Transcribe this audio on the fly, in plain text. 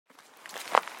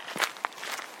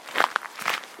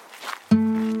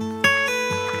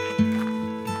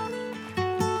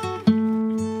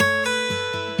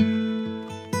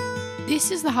This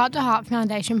is the Heart to Heart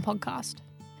Foundation podcast.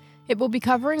 It will be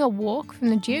covering a walk from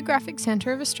the geographic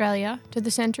centre of Australia to the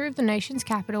centre of the nation's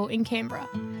capital in Canberra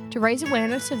to raise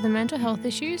awareness of the mental health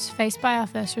issues faced by our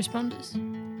first responders.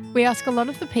 We ask a lot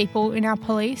of the people in our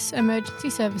police,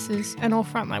 emergency services and all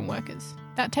frontline workers.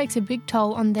 That takes a big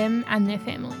toll on them and their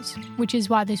families, which is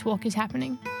why this walk is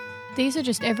happening. These are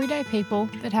just everyday people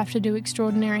that have to do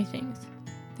extraordinary things.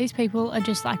 These people are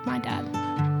just like my dad.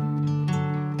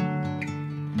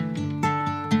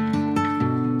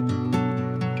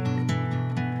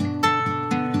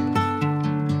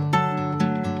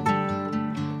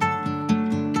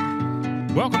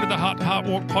 Welcome to the Heart to Heart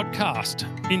Walk podcast.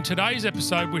 In today's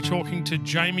episode, we're talking to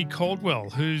Jamie Caldwell,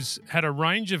 who's had a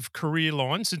range of career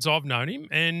lines since I've known him,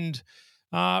 and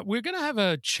we're going to have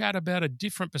a chat about a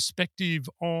different perspective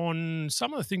on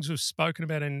some of the things we've spoken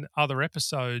about in other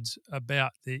episodes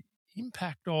about the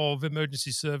impact of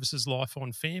emergency services life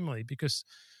on family, because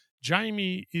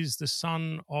Jamie is the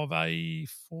son of a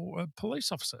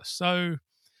police officer. So,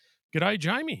 g'day,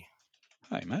 Jamie.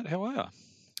 Hey, Matt, how are you?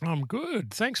 I'm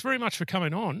good. Thanks very much for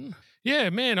coming on.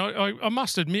 Yeah, man, I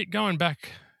must admit, going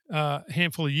back a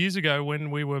handful of years ago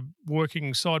when we were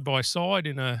working side by side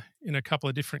in a couple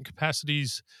of different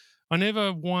capacities, I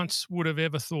never once would have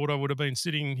ever thought I would have been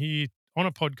sitting here on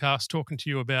a podcast talking to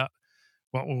you about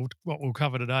what we'll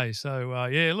cover today. So,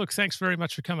 yeah, look, thanks very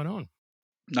much for coming on.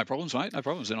 No problems, mate. No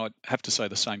problems. And I'd have to say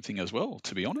the same thing as well,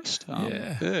 to be honest.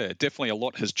 Yeah, definitely a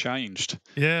lot has changed.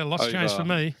 Yeah, lots changed for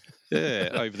me.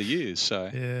 Over the years. So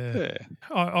yeah.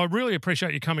 I really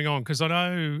appreciate you coming on because I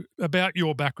know about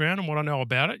your background and what I know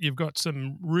about it. You've got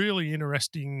some really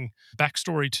interesting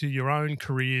backstory to your own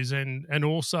careers, and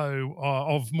also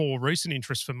of more recent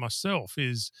interest for myself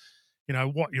is, you know,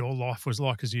 what your life was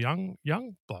like as a young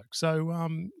bloke. So,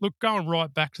 look, going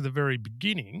right back to the very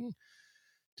beginning,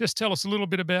 just tell us a little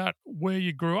bit about where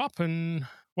you grew up and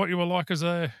what you were like as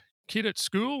a kid at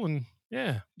school, and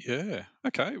yeah. Yeah.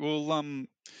 Okay. Well,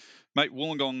 mate,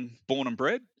 Wollongong born and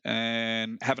bred,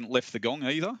 and haven't left the gong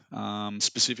either.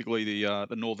 Specifically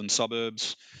the northern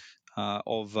suburbs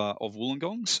of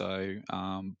Wollongong. So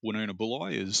Woonona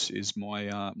Bulli is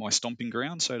my stomping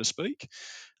ground, so to speak.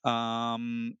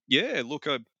 Look,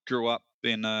 I grew up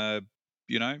in a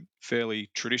fairly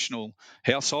traditional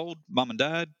household. Mum and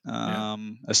dad,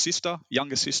 a sister,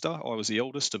 younger sister. I was the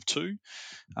eldest of two.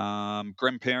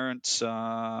 Grandparents,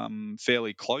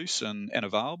 fairly close and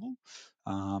available.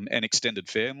 And extended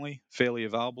family, fairly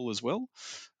available as well.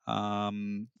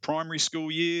 Primary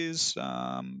school years,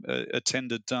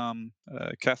 attended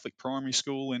Catholic primary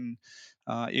school in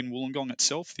Wollongong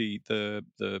itself,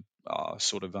 the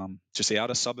sort of just the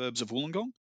outer suburbs of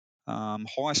Wollongong.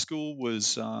 High school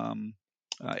was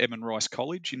Edmund Rice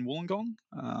College in Wollongong,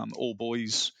 all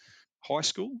boys high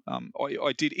school.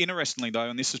 I did, interestingly though,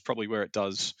 and this is probably where it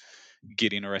does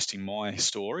get interesting, my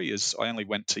story, is I only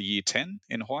went to year 10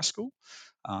 in high school.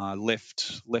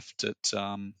 Left the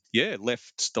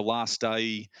last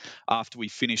day after we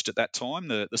finished at that time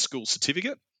the school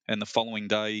certificate, and the following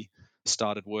day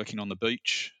started working on the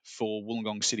beach for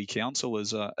Wollongong City Council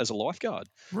as a lifeguard.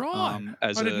 Right.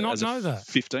 I did not know that.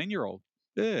 15-year-old.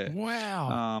 Yeah.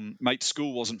 Wow. Mate,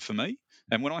 school wasn't for me.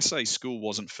 And when I say school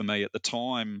wasn't for me at the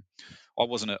time, I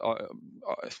wasn't a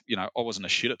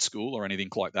shit at school or anything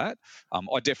like that.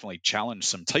 I definitely challenged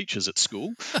some teachers at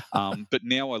school, but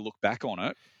now I look back on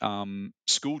it,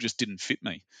 school just didn't fit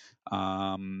me.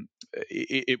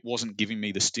 It wasn't giving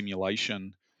me the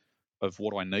stimulation of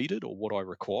what I needed or what I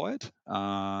required,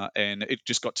 and it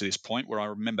just got to this point where I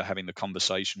remember having the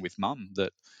conversation with Mum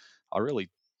that I really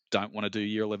don't want to do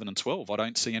year 11 and 12. I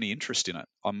don't see any interest in it.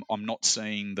 I'm not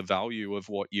seeing the value of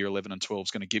what year 11 and 12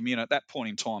 is going to give me. And at that point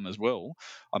in time as well,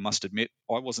 I must admit,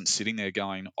 I wasn't sitting there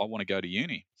going, I want to go to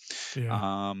uni.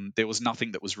 Yeah. There was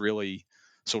nothing that was really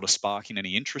sort of sparking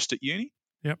any interest at uni.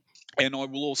 Yep. And I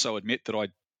will also admit that I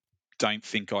don't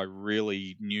think I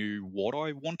really knew what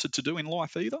I wanted to do in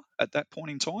life either at that point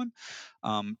in time.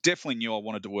 Definitely knew I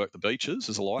wanted to work the beaches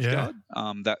as a lifeguard.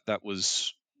 That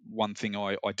was one thing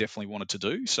I definitely wanted to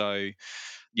do. So,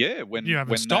 yeah. You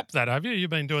haven't stopped that, have you?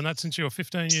 You've been doing that since you were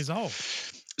 15 years old.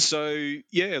 So,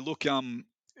 yeah, look,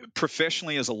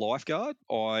 professionally as a lifeguard,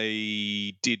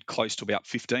 I did close to about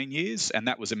 15 years, and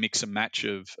that was a mix and match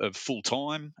of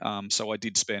full-time. So I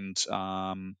did spend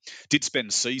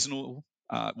seasonal,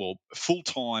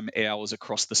 full-time hours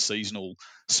across the seasonal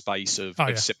space of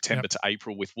September to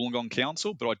April with Wollongong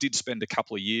Council, but I did spend a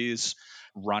couple of years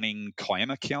running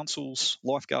Kiama Council's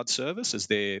lifeguard service as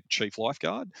their chief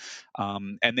lifeguard.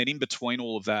 And then in between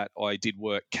all of that, I did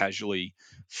work casually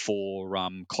for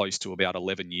close to about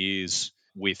 11 years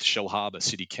with Shell Harbour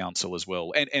City Council as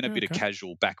well, and a bit of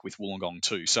casual back with Wollongong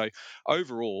too. So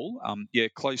overall,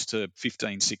 close to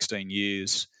 15, 16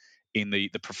 years in the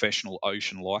professional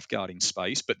ocean lifeguarding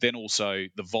space, but then also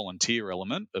the volunteer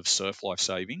element of surf life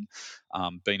saving.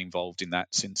 Been involved in that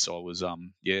since I was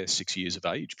 6 years of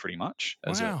age, pretty much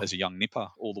as a young nipper,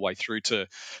 all the way through to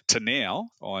now.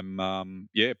 I'm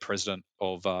president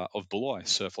of Bulli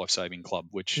Surf Life Saving Club,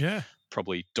 which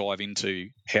probably dive into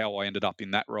how I ended up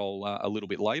in that role a little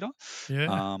bit later.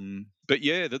 But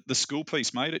the school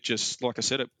piece, mate, it just, like I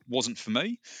said, it wasn't for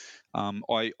me.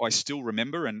 I still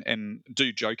remember and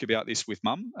do joke about this with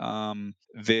Mum.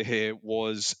 There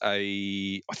was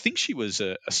I think she was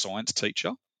a science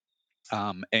teacher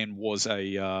and was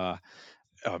a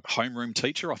homeroom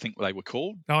teacher, I think they were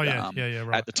called. Right.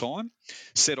 At the time,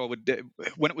 said I would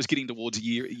when it was getting towards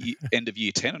end of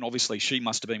year 10, and obviously she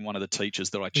must have been one of the teachers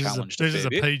that I challenged. This is a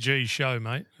PG show,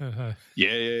 mate.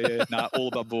 Yeah. Nah, all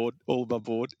above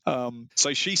board.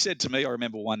 So she said to me, I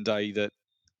remember one day that.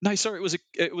 No, sorry,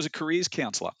 it was a careers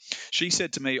counsellor. She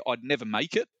said to me, I'd never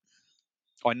make it.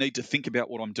 I need to think about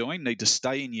what I'm doing, need to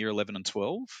stay in year 11 and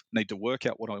 12, need to work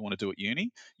out what I want to do at uni.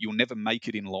 You'll never make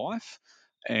it in life.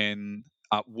 And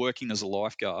working as a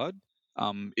lifeguard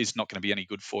is not going to be any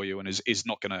good for you and is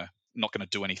not going to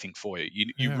do anything for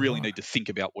you. You really need to think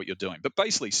about what you're doing. But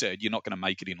basically said, you're not going to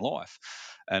make it in life.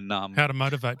 And how to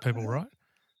motivate people, right?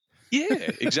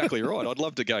 Yeah, exactly right. I'd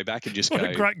love to go back and just what go.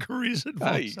 A great careers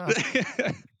advice. Hey.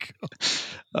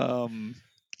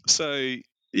 So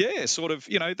sort of,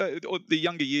 the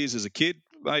younger years as a kid,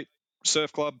 mate,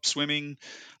 surf club, swimming,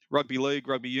 rugby league,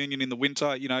 rugby union in the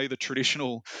winter, the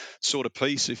traditional sort of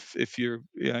piece if you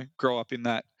grow up in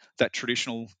that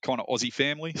traditional kind of Aussie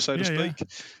family, so to speak.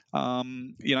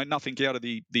 Nothing out of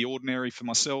the ordinary for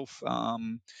myself.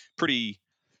 Pretty,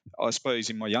 I suppose,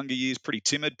 in my younger years, pretty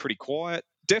timid, pretty quiet.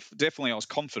 Definitely I was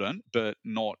confident, but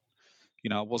not,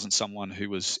 I wasn't someone who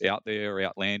was out there or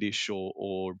outlandish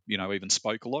or even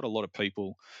spoke a lot. A lot of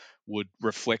people would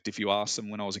reflect if you asked them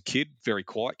when I was a kid, very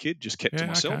quiet kid, just kept to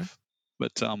myself. Okay.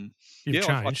 But you've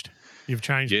changed. You've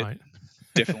changed, mate.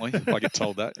 Definitely. I get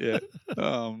told that. Yeah.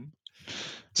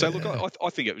 Look, I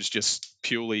think it was just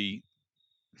purely.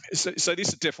 So this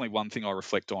is definitely one thing I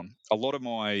reflect on. A lot of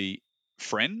my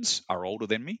friends are older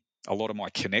than me. A lot of my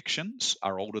connections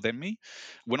are older than me.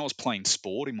 When I was playing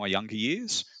sport in my younger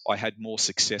years, I had more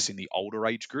success in the older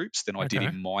age groups than I did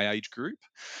in my age group.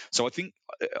 So I think,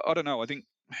 I don't know, I think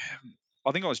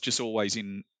I was just always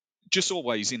in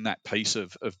that piece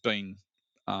of being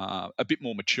a bit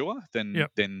more mature than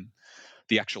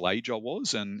the actual age I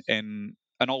was, and an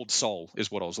old soul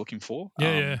is what I was looking for.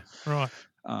 Right.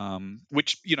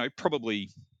 Which,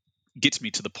 probably gets me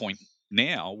to the point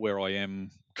now where I am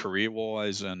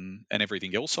career-wise and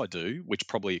everything else I do, which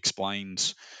probably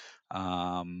explains.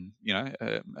 I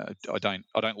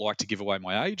don't like to give away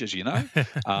my age, as you know.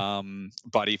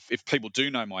 But if people do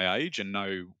know my age and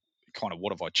know kind of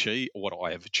what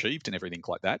I have achieved and everything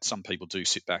like that, some people do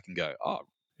sit back and go, "Oh,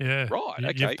 yeah, right,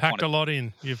 okay." You've packed a lot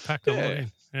in.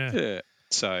 Yeah.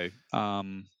 So,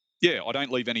 I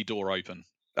don't leave any door open.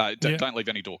 Don't leave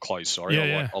any door closed. Sorry,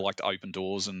 I like to open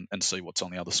doors and see what's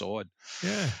on the other side.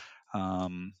 Yeah.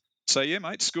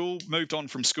 Mate, school, moved on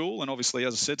from school, and obviously,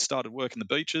 as I said, started working the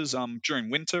beaches. During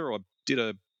winter, I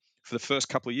for the first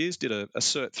couple of years, did a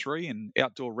Cert 3 in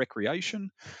outdoor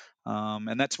recreation.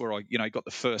 And that's where I, got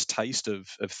the first taste of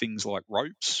things like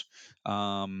ropes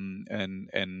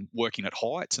and working at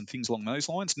heights and things along those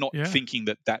lines, not thinking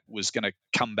that was going to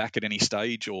come back at any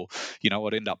stage or,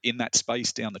 I'd end up in that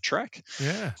space down the track.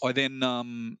 Yeah. I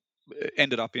then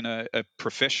ended up in a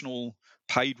professional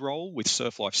paid role with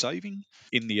Surf Life Saving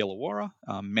in the Illawarra,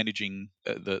 managing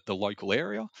the local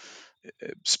area.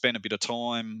 Spent a bit of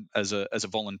time as a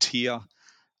volunteer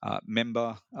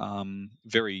member,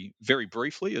 very, very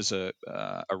briefly as a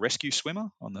rescue swimmer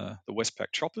on the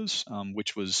Westpac Choppers,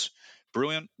 which was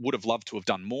brilliant. Would have loved to have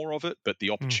done more of it, but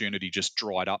the opportunity just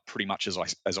dried up pretty much as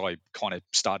I kind of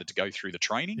started to go through the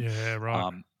training. Yeah,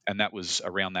 right. And that was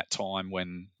around that time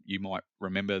when you might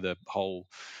remember the whole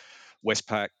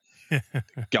Westpac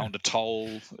going to toll,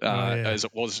 as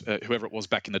it was, whoever it was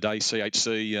back in the day,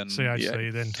 CHC and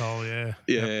then toll,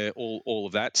 all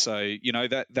of that. So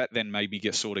that then made me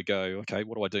go, okay,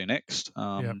 what do I do next?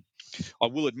 I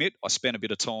will admit, I spent a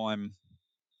bit of time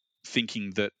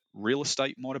thinking that real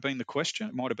estate might have been the question.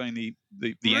 It might have been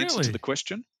the answer to the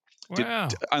question. Wow.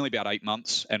 Did only about 8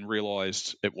 months and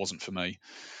realised it wasn't for me.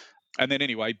 And then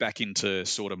anyway, back into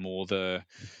sort of more the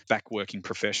back working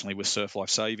professionally with Surf Life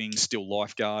Saving, still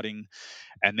lifeguarding.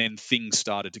 And then things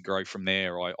started to grow from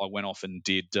there. I went off and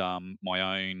did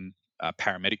my own a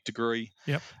paramedic degree,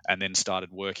 Yep. and then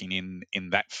started working in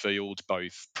that field,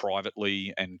 both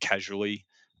privately and casually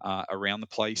around the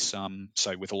place.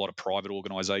 So with a lot of private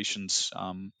organisations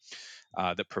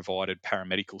that provided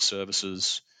paramedical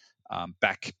services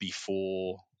back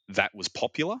before that was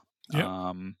popular.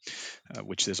 Yep.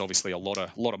 Which there's obviously a lot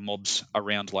of mobs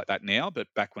around like that now, but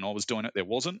back when I was doing it, there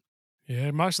wasn't.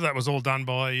 Yeah, most of that was all done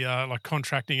by like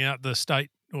contracting out the state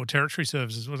or territory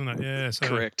services, wasn't it? Yeah, so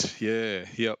correct. Yeah,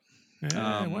 yep.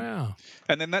 Yeah, wow.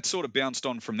 And then that sort of bounced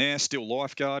on from there. Still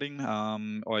lifeguarding.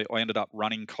 I ended up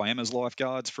running Kiama's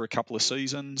lifeguards for a couple of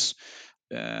seasons,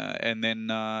 and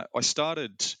then I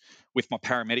started with my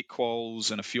paramedic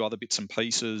quals and a few other bits and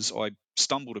pieces. I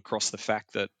stumbled across the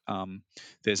fact that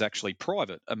there's actually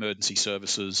private emergency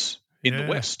services in the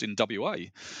West, in WA.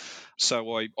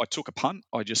 So I took a punt.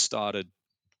 I just started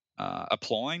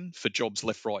applying for jobs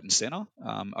left, right, and centre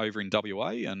over in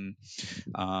WA, and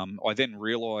I then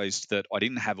realised that I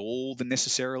didn't have all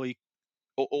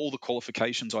the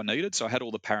qualifications I needed. So I had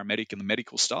all the paramedic and the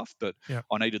medical stuff, but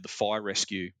I needed the fire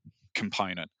rescue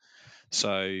component.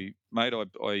 So, mate,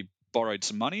 I borrowed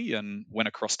some money and went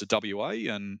across to WA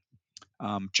and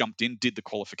jumped in, did the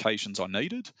qualifications I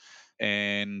needed,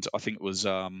 and I think it was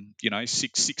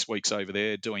 6 weeks over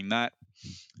there doing that,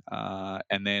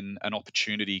 and then an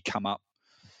opportunity come up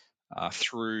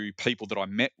through people that I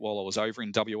met while I was over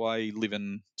in WA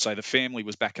living. So the family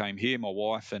was back home here, my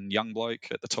wife and young bloke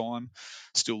at the time,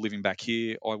 still living back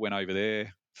here. I went over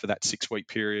there for that 6-week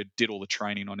period, did all the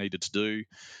training I needed to do,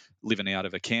 living out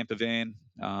of a camper van.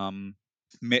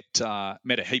 Met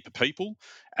a heap of people,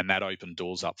 and that opened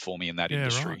doors up for me in that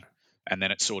industry. Right. And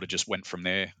then it sort of just went from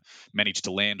there. Managed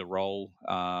to land a role,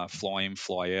 fly in,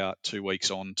 fly out, 2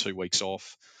 weeks on, 2 weeks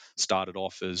off. Started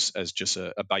off as just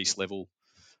a base level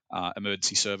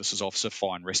emergency services officer,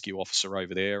 fire and rescue officer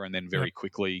over there, and then very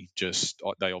quickly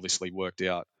they obviously worked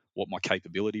out what my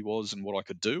capability was and what I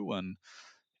could do, and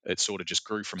it sort of just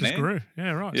grew from there. Grew,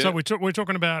 yeah, right. Yeah. So we're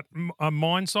talking about a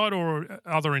mine site or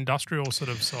other industrial sort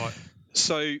of site?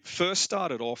 So first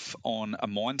started off on a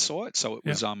mine site. So it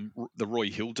was the Roy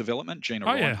Hill development, Gina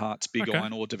Reinhardt's big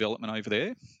iron ore development over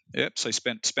there. Yep. So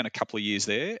spent a couple of years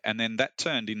there, and then that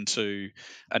turned into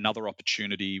another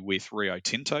opportunity with Rio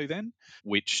Tinto then,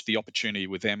 which the opportunity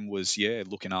with them was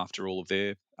looking after all of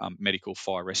their medical,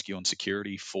 fire rescue and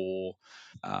security for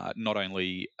not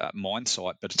only a mine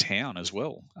site but a town as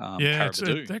well.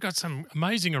 They've got some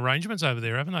amazing arrangements over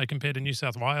there, haven't they, compared to New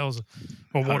South Wales?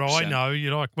 Or what 100%. I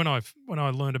know, like when I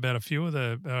learned about a few of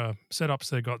the setups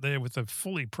they got there with the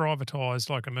fully privatised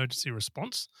like emergency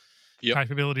response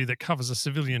capability that covers a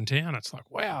civilian town, it's like,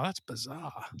 wow, that's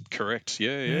bizarre. Correct.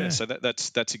 Yeah. So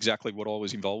that's exactly what I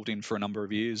was involved in for a number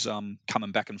of years,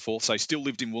 coming back and forth. So still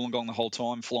lived in Wollongong the whole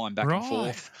time, flying back and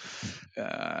forth.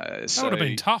 That would have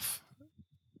been tough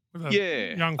with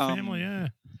a young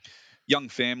family, Young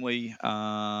family.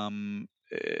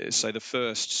 So the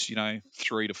first,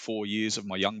 3 to 4 years of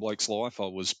my young bloke's life, I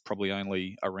was probably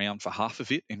only around for half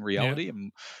of it in reality.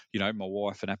 And, my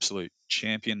wife, an absolute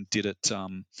champion, did it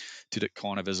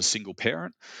kind of as a single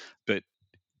parent. But,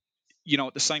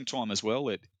 at the same time as well,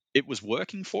 it was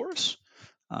working for us.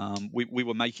 We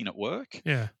were making it work.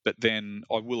 Yeah. But then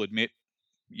I will admit,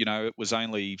 it was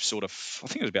only sort of, I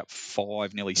think it was about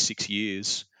 5, nearly 6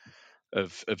 years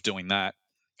of doing that.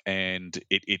 And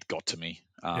it got to me.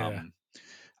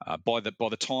 By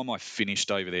the time I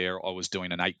finished over there, I was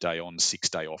doing an 8-day on,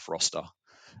 6-day off roster.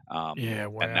 Wow.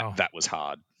 And that was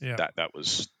hard. Yeah. That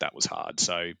was hard.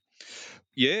 So,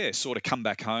 sort of come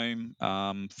back home,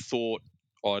 thought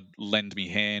I'd lend me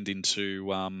hand into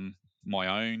my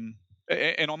own.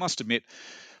 And I must admit,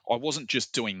 I wasn't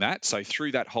just doing that. So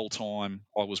through that whole time,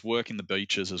 I was working the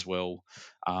beaches as well.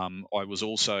 I was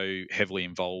also heavily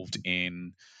involved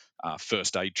in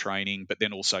first aid training, but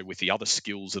then also with the other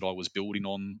skills that I was building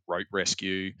on, rope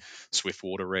rescue, swift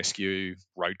water rescue,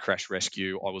 road crash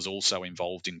rescue. I was also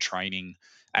involved in training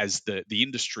as the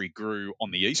industry grew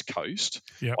on the East Coast.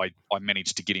 Yep. I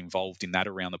managed to get involved in that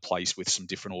around the place with some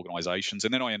different organisations.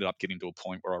 And then I ended up getting to a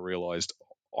point where I realised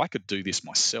I could do this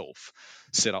myself,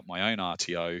 set up my own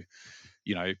RTO,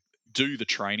 do the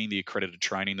training, the accredited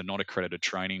training, the not accredited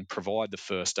training, provide the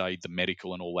first aid, the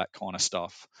medical and all that kind of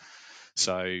stuff.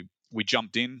 So we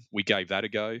jumped in, we gave that a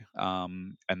go,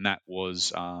 and that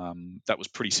was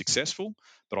pretty successful.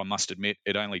 But I must admit,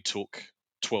 it only took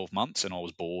 12 months, and I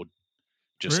was bored,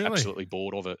 absolutely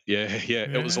bored of it. Yeah.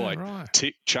 It was like,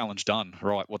 tick, challenge done.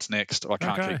 Right, what's next? I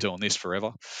can't keep doing this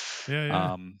forever.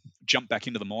 Yeah. Jumped back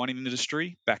into the mining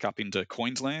industry, back up into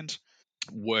Queensland.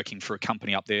 working for a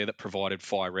company up there that provided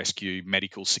fire rescue,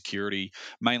 medical security,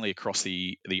 mainly across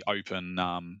the open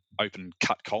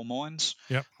cut coal mines.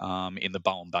 Yep. In the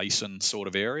Bowen Basin sort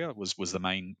of area was the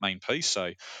main piece.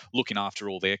 So looking after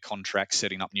all their contracts,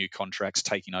 setting up new contracts,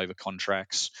 taking over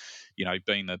contracts,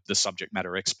 being the subject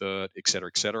matter expert, et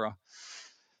cetera, et cetera.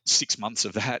 6 months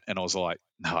of that, and I was like,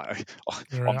 no,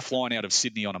 I'm flying out of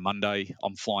Sydney on a Monday.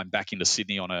 I'm flying back into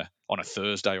Sydney on a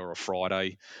Thursday or a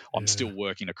Friday. I'm still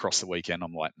working across the weekend.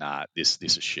 I'm like, nah, this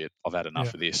is shit. I've had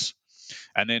enough of this.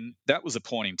 And then that was a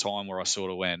point in time where I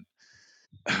sort of went,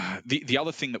 the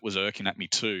other thing that was irking at me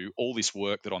too, all this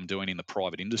work that I'm doing in the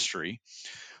private industry,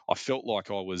 I felt like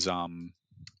I was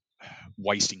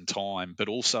wasting time, but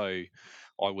also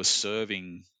I was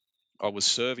serving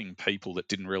people that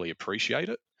didn't really appreciate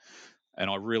it. And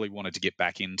I really wanted to get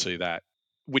back into that,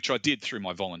 which I did through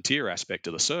my volunteer aspect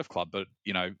of the surf club, but,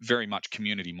 very much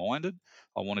community minded.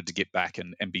 I wanted to get back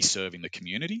and be serving the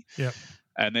community. Yep.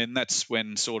 And then that's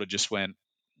when sort of just went,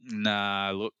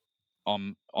 nah, look,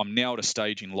 I'm now at a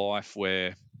stage in life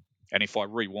where, and if I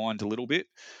rewind a little bit,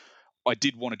 I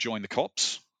did want to join the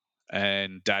cops,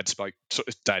 and Dad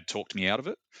talked me out of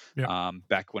it. Yep.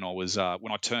 Back when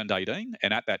I turned 18,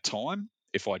 and at that time,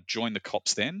 if I joined the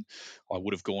cops then, I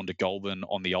would have gone to Goulburn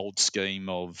on the old scheme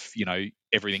of,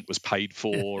 everything was paid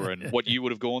for and what you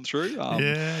would have gone through.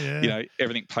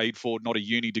 Everything paid for, not a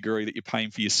uni degree that you're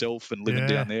paying for yourself and living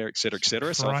down there, et cetera, et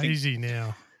cetera. Crazy. So I think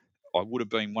now. I would have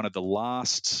been one of the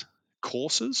last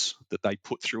courses that they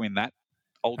put through in that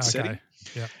old setting.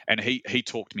 Yep. And he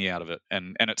talked me out of it.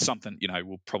 And it's something,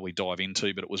 we'll probably dive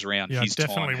into, but it was around his time. I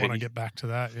definitely want to get back to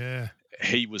that, yeah.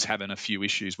 He was having a few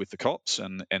issues with the cops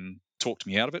and talked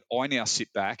me out of it. I now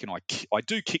sit back and I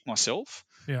do kick myself.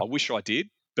 Yep. I wish I did,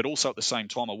 but also at the same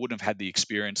time, I wouldn't have had the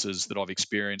experiences that I've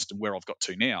experienced and where I've got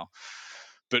to now.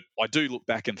 But I do look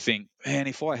back and think, man,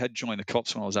 if I had joined the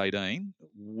cops when I was 18,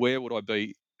 where would I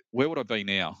be? Where would I be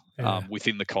now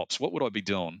within the cops? What would I be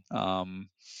doing?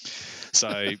 So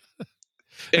anyway,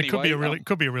 it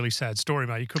could be a really sad story,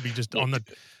 mate. You could be just on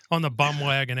the bum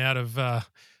wagon out of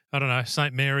I don't know,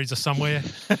 St. Mary's or somewhere.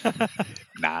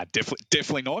 Nah,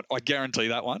 definitely not. I guarantee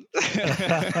that one.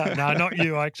 No, not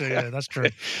you. Actually, yeah, that's true.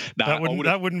 Nah,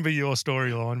 that wouldn't be your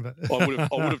storyline, but I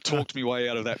would have talked me way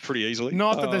out of that pretty easily.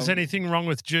 Not that there's anything wrong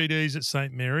with GDs at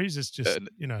St. Mary's. It's just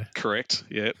correct.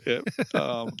 Yeah.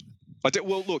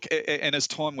 Well, look, and as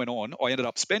time went on, I ended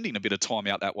up spending a bit of time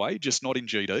out that way, just not in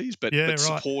GDs, but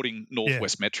supporting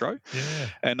Northwest Metro. Yeah.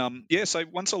 And so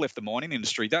once I left the mining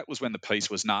industry, that was when the piece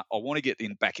was, I want to get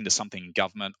back into something in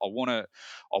government. I want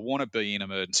to be in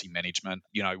emergency management.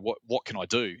 What can I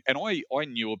do? And I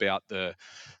knew about the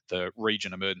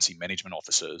region emergency management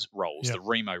officers roles, the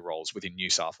REMO roles within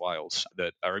New South Wales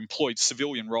that are employed,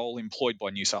 civilian role employed by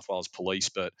New South Wales Police,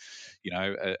 but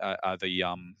are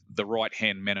the right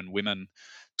hand men and women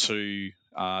to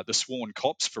the sworn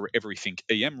cops for everything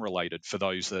EM related for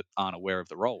those that aren't aware of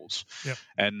the roles. Yep.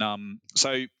 And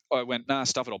so I went,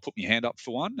 stuff it, I'll put my hand up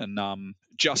for one, and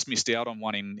just missed out on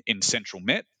one in Central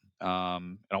Met.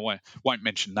 And I won't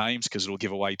mention names because it'll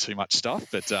give away too much stuff,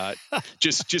 but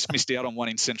just missed out on one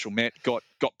in Central Met, got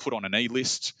put on an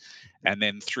E-list, and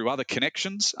then through other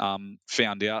connections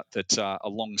found out that a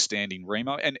long-standing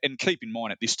REMO, and keep in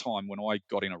mind at this time when I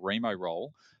got in a REMO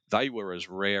role, they were as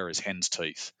rare as hen's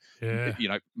teeth. Yeah.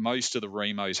 Most of the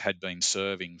REMOs had been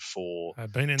serving for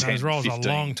I've been in 10, those roles 15. a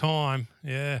long time.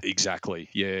 Yeah. Exactly.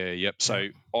 Yeah. Yep. So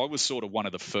I was sort of one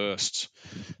of the first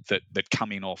that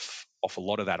come in off a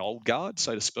lot of that old guard,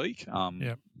 so to speak.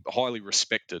 Highly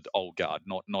respected old guard,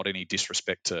 not any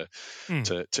disrespect to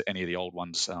any of the old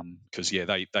ones, because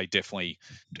they definitely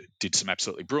did some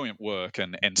absolutely brilliant work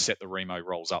and set the REMO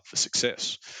roles up for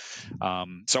success.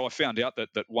 So I found out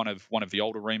that one of the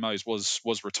older REMOs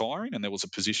was retiring, and there was a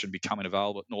position becoming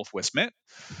available at Northwest Met.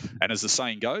 And as the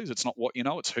saying goes, it's not what you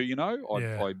know, it's who you know.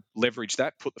 I leveraged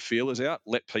that, put the feelers out,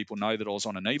 let people know that I was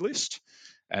on an E-list,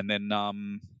 and then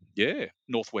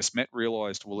Northwest Met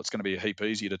realised, well, it's going to be a heap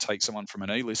easier to take someone from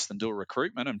an E-list than do a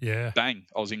recruitment, and bang,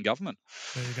 I was in government.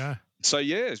 There you go. So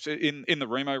in the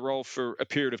REMO role for a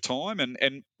period of time,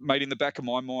 and mate, in the back of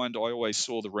my mind, I always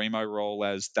saw the REMO role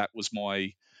as that was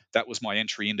my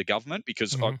entry into government,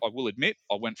 because I will admit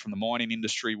I went from the mining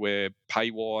industry where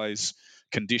pay wise,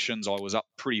 conditions, I was up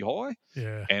pretty high,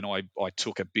 and I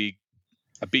took a big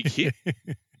hit.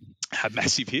 A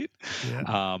massive hit,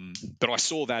 but I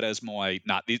saw that as my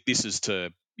this is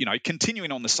to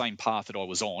continuing on the same path that I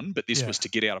was on, but this was to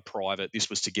get out of private. This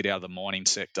was to get out of the mining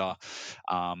sector,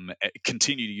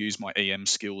 continue to use my EM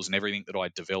skills and everything that I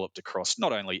developed across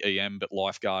not only EM, but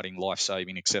lifeguarding,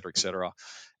 life-saving, et cetera,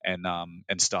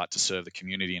 and start to serve the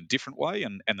community in a different way.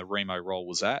 And the Remo role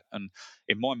was that. And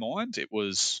in my mind, it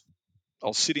was,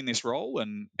 I'll sit in this role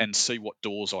and see what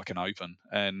doors I can open.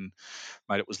 And,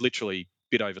 mate, it was literally a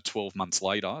bit over 12 months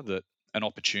later that an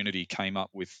opportunity came up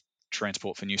with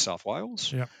Transport for New South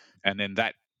Wales. Yep. And then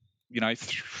that,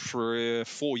 for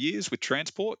 4 years with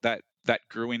Transport, that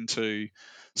grew into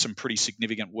some pretty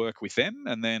significant work with them.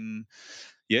 And then,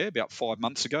 about 6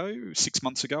 months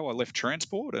ago, I left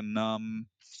Transport and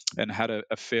had a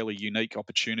fairly unique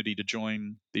opportunity to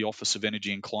join the Office of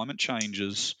Energy and Climate Change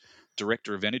as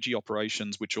Director of Energy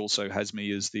Operations, which also has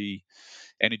me as the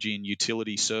Energy and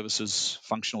Utility Services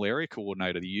Functional Area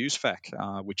Coordinator, the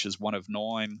USFAC, which is one of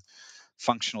 9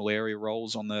 functional area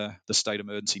roles on the State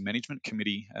Emergency Management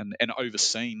Committee, and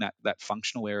overseeing that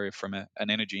functional area from an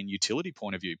energy and utility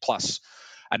point of view, plus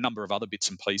a number of other bits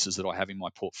and pieces that I have in my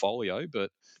portfolio.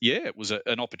 But it was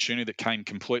an opportunity that came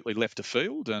completely left of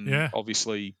field, and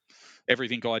obviously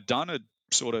everything I'd done had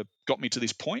sort of got me to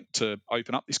this point to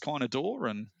open up this kind of door,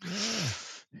 and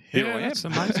here I am. That's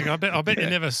amazing. I bet you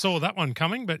never saw that one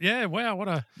coming, but wow, what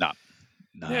a no.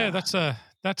 Yeah,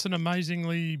 that's an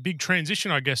amazingly big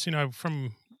transition, I guess.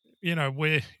 From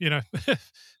where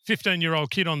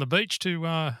 15-year-old kid on the beach to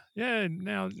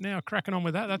now cracking on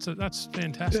with that. That's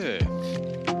fantastic. Yeah.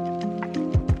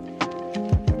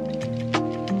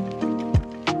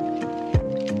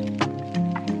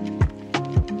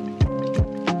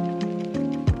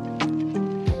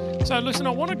 So, listen, I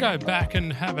want to go back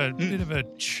and have a bit of a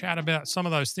chat about some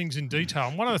of those things in detail.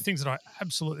 And one of the things that I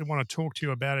absolutely want to talk to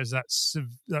you about is that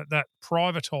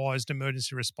privatised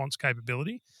emergency response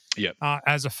capability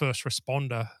as a first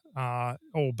responder,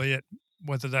 albeit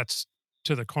whether that's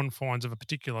to the confines of a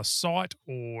particular site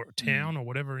or town or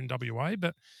whatever in WA.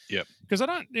 But because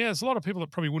there's a lot of people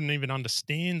that probably wouldn't even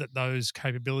understand that those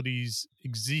capabilities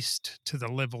exist to the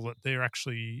level that they're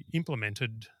actually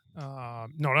implemented.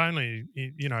 Not only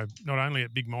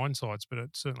at big mine sites, but at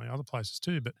certainly other places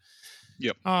too. But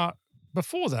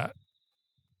before that,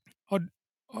 I've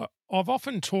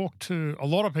often talked to a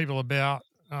lot of people about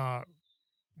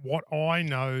what I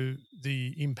know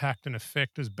the impact and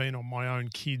effect has been on my own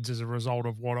kids as a result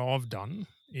of what I've done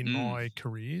in my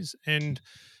careers, and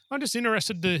I'm just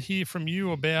interested to hear from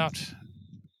you about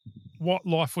what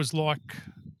life was like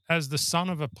as the son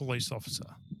of a police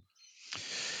officer.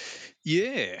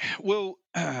 Yeah, well,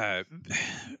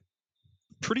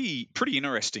 pretty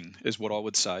interesting is what I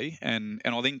would say, and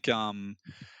I think part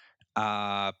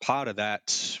of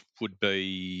that would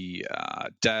be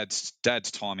Dad's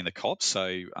time in the cops.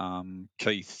 So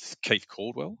Keith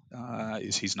Caldwell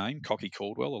is his name, Cocky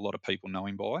Caldwell. A lot of people know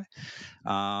him by.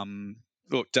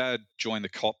 Look, Dad joined the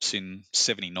cops in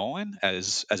 '79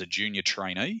 as a junior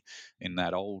trainee in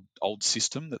that old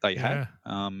system that they had.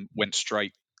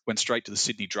 Went straight to the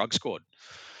Sydney Drug Squad.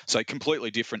 So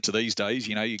completely different to these days.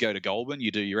 You go to Goulburn,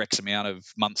 you do your X amount of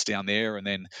months down there, and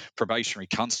then probationary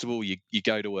constable. You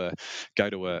go to a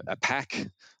pack.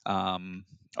 I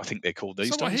think they're called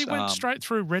these days. So he went straight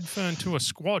through Redfern to a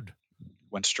squad.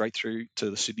 Went straight through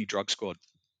to the Sydney Drug Squad.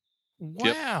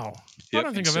 Wow, I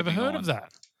don't think I've ever heard of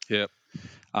that. Yep.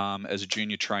 As a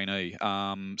junior trainee.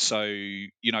 So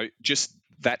just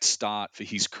that start for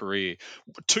his career,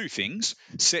 2 things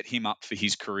set him up for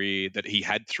his career that he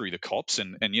had through the cops,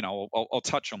 and I'll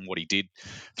touch on what he did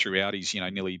throughout his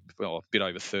nearly a bit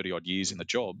over 30 odd years in the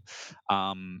job,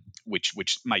 which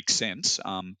makes sense.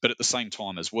 But at the same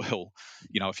time as well,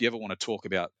 if you ever want to talk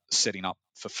about setting up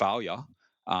for failure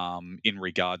in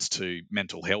regards to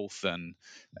mental health and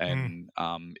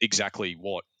exactly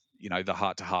what the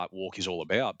heart-to-heart walk is all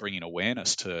about, bringing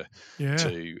awareness to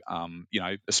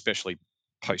especially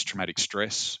post-traumatic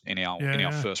stress in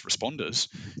our first responders.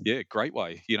 Great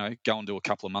way. Go and do a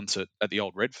couple of months at the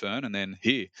old Redfern, and then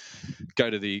go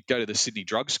to the Sydney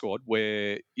Drug Squad,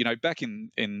 where back in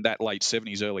that late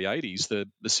 '70s, early '80s, the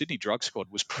Sydney Drug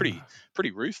Squad was pretty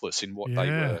ruthless in what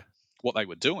they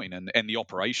were doing, and the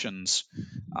operations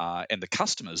and the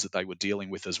customers that they were dealing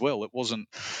with as well. It wasn't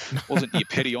your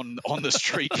petty on the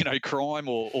street crime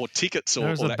or tickets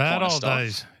or that kind of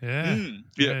stuff.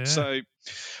 Days. So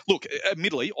look,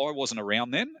 admittedly, I wasn't around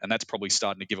then, and that's probably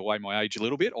starting to give away my age a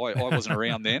little bit. I wasn't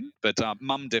around then, but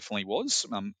Mum definitely was.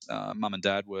 Mum and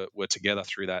Dad were together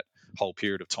through that whole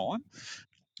period of time.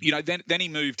 Then he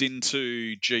moved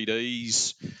into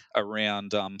GDs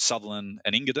around Sutherland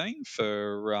and Engadine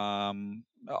for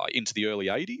into the early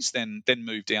 '80s. Then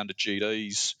moved down to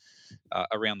GDs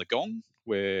around the Gong,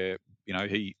 where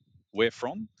we're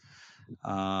from.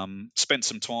 Spent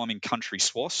some time in Country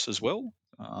Swass as well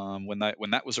when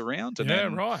that was around, and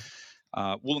then right.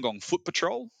 Wollongong Foot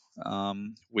Patrol,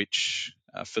 which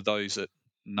for those that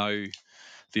know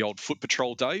the old Foot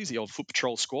Patrol days, the old Foot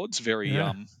Patrol squads, very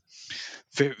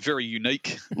very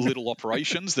unique little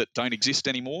operations that don't exist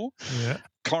anymore. Yeah.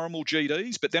 Corrimal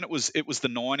GDs, but then it was the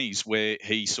 90s where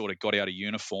he sort of got out of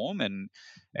uniform and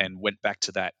went back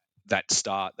to that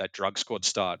drug squad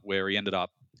start, where he ended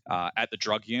up at the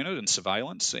drug unit and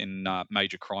surveillance in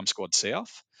Major Crime Squad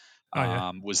South.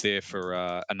 Was there for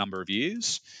a number of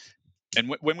years. And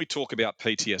when we talk about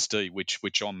PTSD,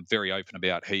 which I'm very open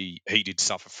about, he did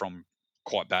suffer from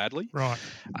quite badly. Right.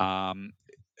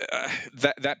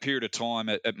 That period of time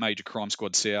at Major Crime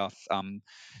Squad South,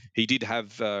 he did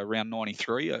have around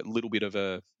 93 a little bit of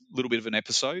an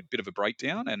episode, bit of a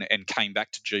breakdown, and came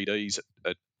back to GDs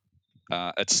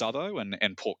at Southo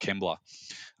and Port Kembla.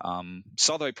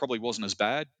 Southo probably wasn't as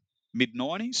bad.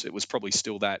 Mid-90s, it was probably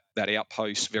still that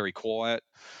outpost, very quiet,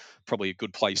 probably a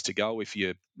good place to go if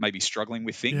you're maybe struggling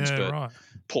with things. But right.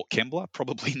 Port Kembla,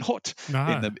 probably not.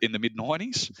 No. in the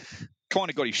mid-90s. Kind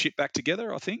of got his shit back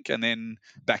together, I think, and then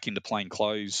back into plain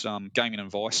clothes. Gaming and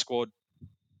Vice Squad,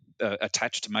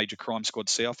 attached to Major Crime Squad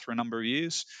South for a number of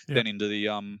years. Yep. Then into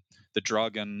the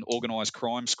drug and organised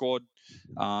crime squad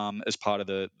as part of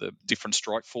the different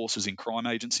strike forces in crime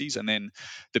agencies. And then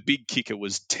the big kicker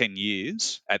was 10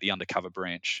 years at the Undercover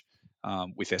branch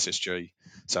with SSG.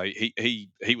 So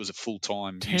he was a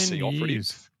full-time UC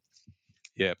operative.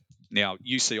 Yeah. Now,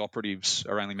 UC operatives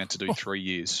are only meant to do 3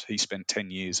 years. He spent 10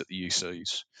 years at the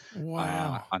UCs.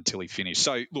 Wow. Until he finished.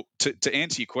 So, look, to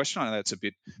answer your question, I know that's a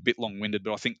bit long-winded,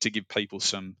 but I think to give people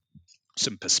some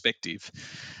perspective,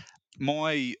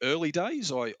 my early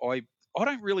days, I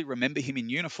don't really remember him in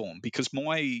uniform, because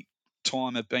my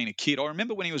time of being a kid, I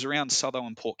remember when he was around Southo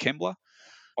and Port Kembla.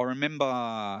 I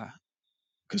remember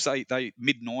because they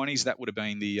mid-90s, that would have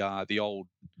been the old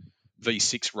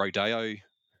V6 Rodeo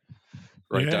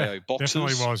boxes.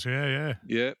 Definitely was, yeah.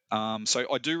 So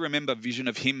I do remember vision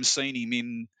of him, seeing him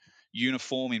in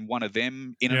uniform in one of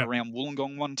them in and around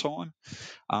Wollongong one time.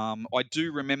 I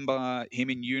do remember him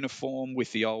in uniform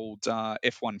with the old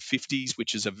F-150s,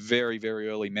 which is a very, very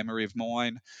early memory of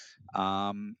mine.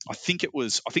 I think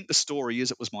the story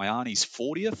is it was my auntie's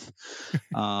 40th,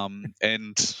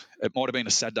 and it might have been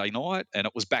a Saturday night, and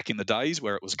it was back in the days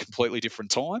where it was a completely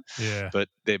different time. Yeah. But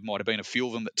there might have been a few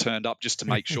of them that turned up just to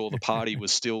make sure the party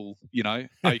was still,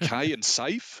 okay and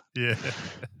safe. Yeah.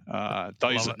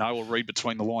 Those that know will read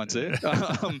between the lines there.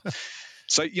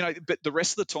 So, but the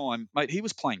rest of the time, mate, he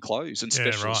was plain clothes and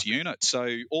specialist unit. So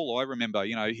all I remember,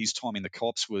 his time in the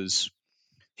cops was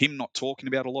him not talking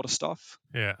about a lot of stuff.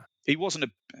 Yeah. He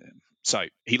wasn't so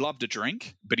he loved to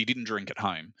drink, but he didn't drink at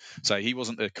home. So he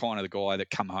wasn't the kind of the guy that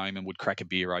come home and would crack a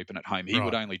beer open at home. He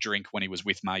would only drink when he was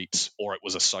with mates, or it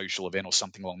was a social event or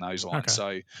something along those lines.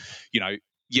 Okay. So,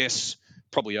 yes,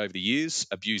 probably over the years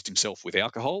abused himself with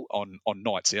alcohol on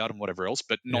nights out and whatever else,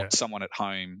 but not someone at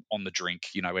home on the drink,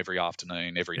 every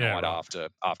afternoon, every night after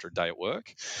a day at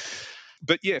work.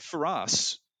 But yeah, for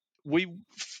us,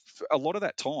 a lot of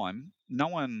that time, no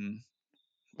one,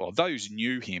 well, those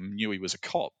knew he was a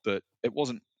cop, but it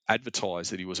wasn't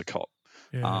advertised that he was a cop.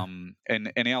 Yeah.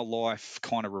 And our life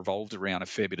kind of revolved around a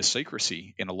fair bit of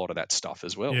secrecy in a lot of that stuff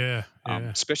as well. Yeah.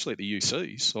 Especially at the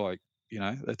UCs, like,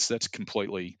 that's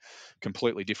completely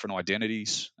different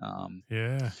identities.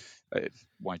 I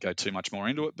won't go too much more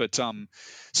into it, but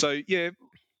so yeah,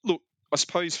 look, I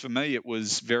suppose for me it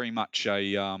was very much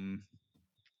a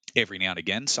every now and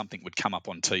again something would come up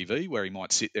on TV where he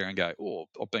might sit there and go, "Oh,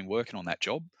 I've been working on that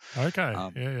job."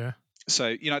 Okay.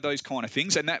 So, those kind of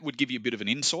things, and that would give you a bit of an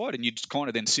insight, and you'd kind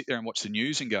of then sit there and watch the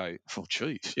news and go, "Oh,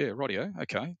 geez, yeah, rightio,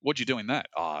 okay. What'd you do in that?"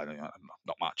 "Oh,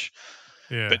 not much."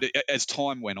 Yeah. But as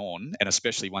time went on, and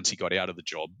especially once he got out of the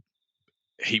job,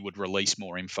 he would release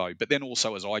more info. But then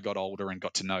also as I got older and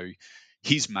got to know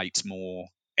his mates more,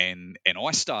 and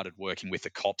I started working with the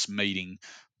cops, meeting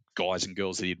guys and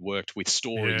girls that he'd worked with,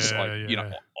 stories,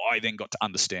 I then got to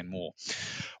understand more.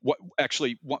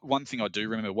 One thing I do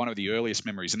remember, one of the earliest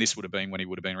memories, and this would have been when he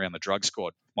would have been around the drug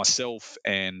squad, myself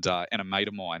and a mate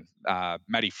of mine,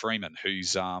 Matty Freeman,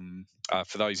 who's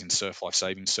for those in surf life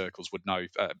saving circles would know,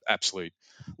 absolute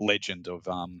legend of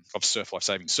surf life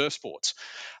saving surf sports.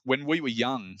 When we were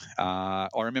young, I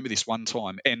remember this one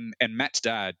time, and Matt's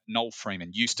dad, Noel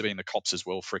Freeman, used to be in the cops as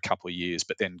well for a couple of years,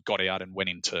 but then got out and went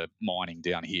into mining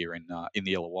down here in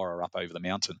the Illawarra up over the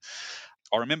mountain.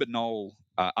 I remember Noel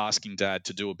asking Dad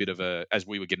to do a bit of as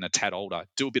we were getting a tad older,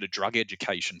 do a bit of drug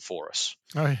education for us.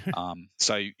 Oh,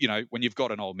 So, when you've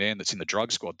got an old man that's in the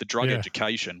drug squad, the drug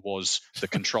education was the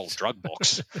controlled drug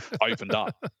box opened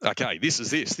up. Okay, this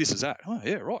is that. Oh,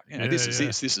 yeah, right.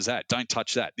 This is that. Don't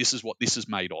touch that. This is what this is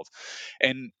made of.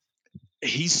 And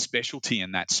his specialty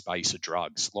in that space of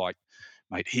drugs, like,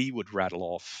 mate, he would rattle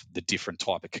off the different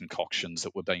type of concoctions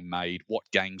that were being made, what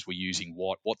gangs were using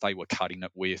what they were cutting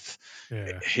it with.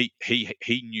 Yeah.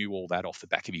 He knew all that off the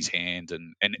back of his hand,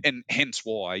 and hence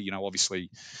why,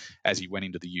 obviously, as he went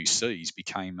into the UCs,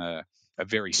 became a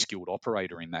very skilled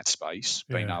operator in that space,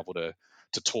 being able to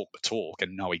talk the talk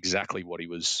and know exactly what he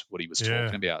was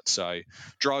talking about. So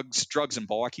drugs and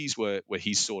bikies were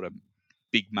his sort of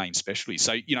big main specialty.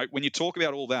 So, when you talk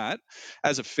about all that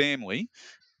as a family,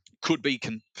 could be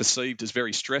perceived as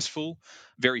very stressful,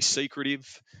 very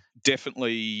secretive.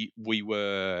 Definitely we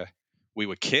were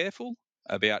careful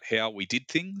about how we did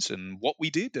things and what we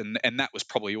did, and that was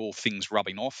probably all things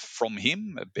rubbing off from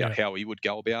him about how he would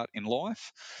go about in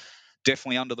life.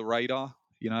 Definitely under the radar,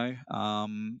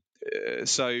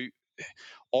 so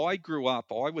I grew up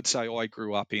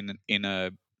in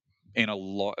a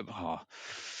lot of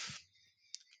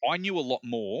I knew a lot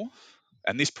more,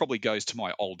 and this probably goes to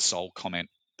my old soul comment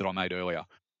that I made earlier.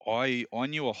 I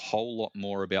knew a whole lot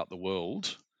more about the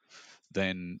world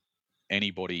than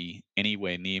anybody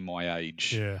anywhere near my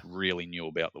age really knew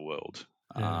about the world.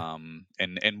 And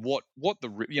what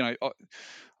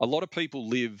a lot of people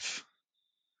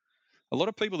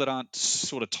that aren't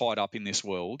sort of tied up in this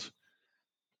world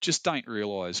just don't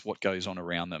realise what goes on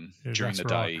around them during the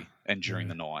day and during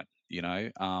the night.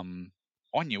 I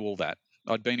knew all that.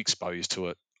 I'd been exposed to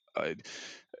it.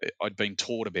 I'd been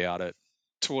taught about it,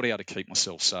 taught how to keep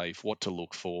myself safe, what to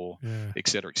look for, et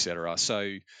cetera, et cetera.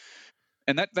 So,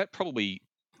 and that probably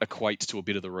equates to a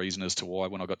bit of the reason as to why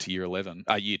when I got to year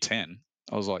 10,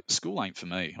 I was like, school ain't for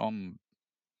me. I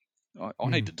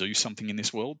need to do something in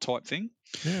this world type thing.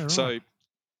 Yeah, right. So,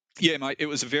 yeah, mate, it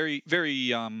was a very,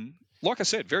 very, like I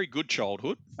said, very good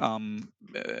childhood,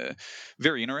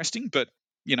 very interesting. But,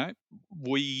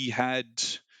 we had,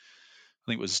 I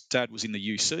think it was Dad was in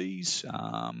the UCs,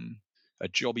 a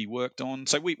job he worked on.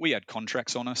 So we had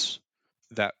contracts on us.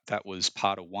 That was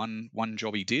part of one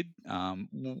job he did.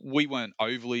 We weren't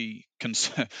overly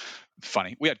concerned.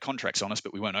 Funny, we had contracts on us,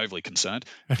 but we weren't overly concerned.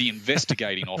 The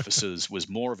investigating officers was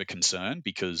more of a concern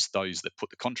because those that put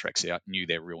the contracts out knew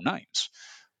their real names.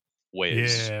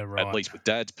 Whereas, at least with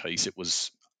Dad's piece, it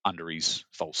was under his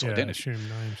false identity. Assumed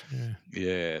names.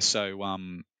 Yeah. So,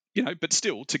 but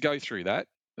still, to go through that,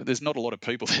 there's not a lot of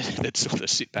people that sort of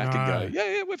sit back and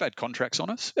go, we've had contracts on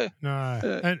us. Yeah.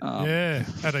 No.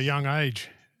 At a young age.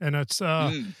 And it's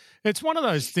one of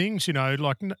those things,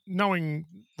 like knowing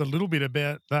the little bit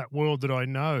about that world that I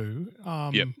know,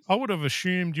 I would have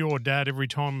assumed your dad, every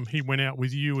time he went out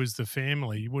with you as the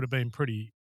family, would have been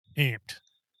pretty amped,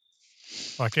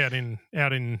 like out in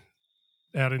the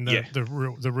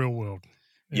real world.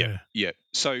 Yeah.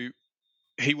 So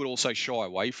he would also shy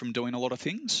away from doing a lot of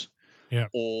things. Yeah.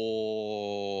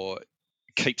 Or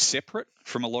keep separate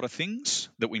from a lot of things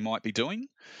that we might be doing,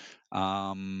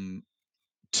 to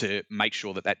make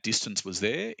sure that distance was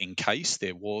there in case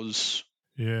there was,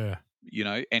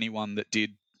 anyone that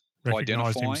did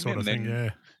identify him sort of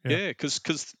thing. Because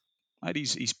mate,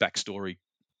 his backstory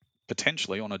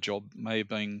potentially on a job may have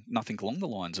been nothing along the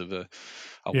lines of a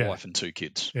wife and two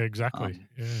kids. Yeah, exactly.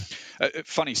 A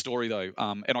funny story though,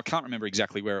 and I can't remember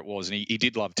exactly where it was, and he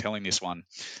did love telling this one.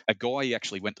 A guy he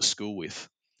actually went to school with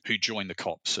who joined the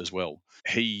cops as well.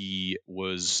 He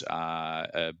was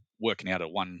working out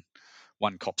at one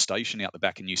cop station out the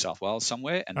back in New South Wales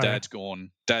somewhere, and Dad's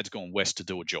gone west to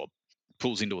do a job.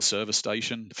 Pulls into a service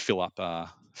station to fill up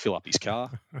his car.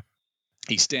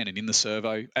 He's standing in the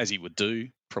servo, as he would do,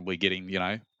 probably getting,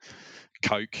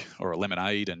 Coke or a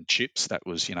lemonade and chips. That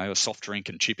was, a soft drink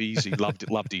and chippies. He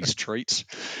loved his treats.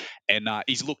 And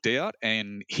he's looked out,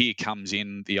 and here comes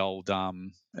in the old,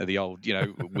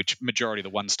 which majority of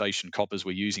the one station coppers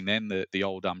were using then, the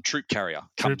old troop carrier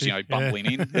comes, bumbling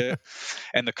in. Yeah.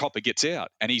 And the copper gets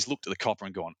out, and he's looked at the copper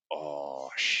and gone,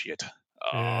 oh, shit.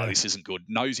 Oh, this isn't good.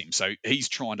 Knows him. So he's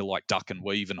trying to duck and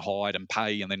weave and hide and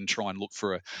pay and then try and look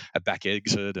for a back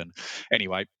exit. And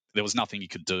anyway, there was nothing he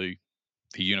could do.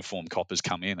 The uniformed coppers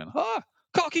come in and,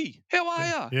 Cocky, how are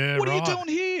you? Yeah, what are you doing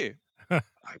here?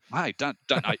 Mate, don't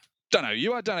know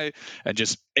you. I don't know. And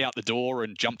just out the door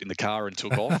and jumped in the car and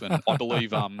took off. And I believe,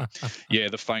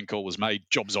 the phone call was made,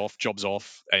 jobs off,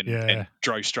 and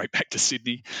drove straight back to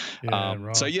Sydney.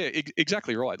 Right. So,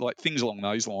 exactly right. Like things along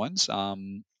those lines.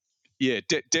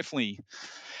 Definitely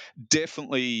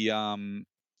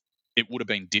it would have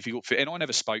been difficult for, and I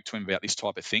never spoke to him about this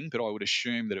type of thing, but I would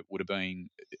assume that it would have been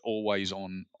always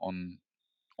on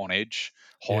edge,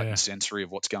 heightened sensory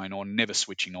of what's going on, never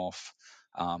switching off,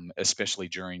 especially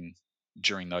during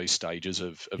those stages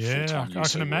of full-time UC I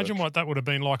can imagine work. what that would have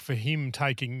been like for him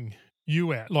taking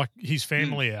you out, like his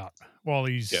family out, while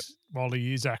he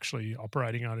is actually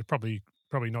operating on it. Probably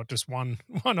not just one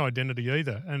identity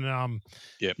either. And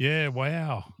yeah,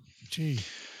 wow, gee.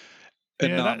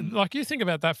 And, yeah, like you think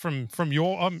about that from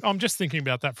your. I'm just thinking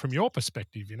about that from your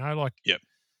perspective. Like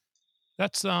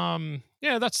that's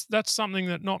that's something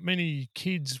that not many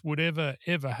kids would ever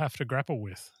have to grapple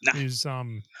with. Nah. Is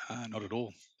not at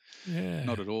all. Yeah,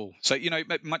 not at all. So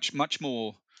much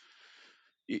more.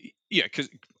 Yeah, because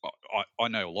I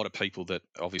know a lot of people that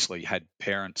obviously had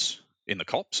parents in the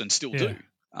cops and still do.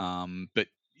 But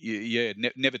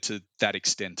never to that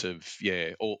extent of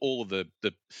all of the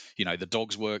the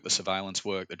dogs work, the surveillance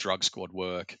work, the drug squad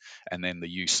work, and then the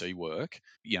UC work.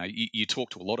 You talk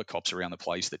to a lot of cops around the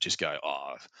place that just go,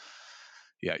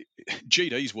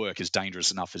 GD's work is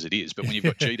dangerous enough as it is, but when you've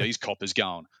got GD's coppers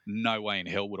going, no way in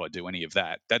hell would I do any of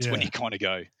that. That's when you kind of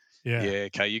go,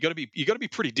 okay, you got to be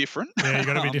pretty different. Yeah, you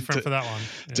got to be different for that one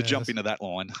to jump into that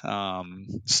line.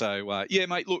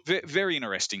 Mate, look, very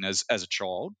interesting as a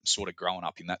child, sort of growing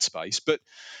up in that space. But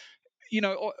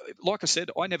like I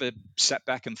said, I never sat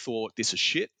back and thought this is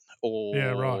shit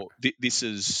or this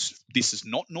is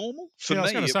not normal for me. I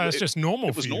was going to say it's just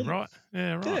normal for you, normal. Right?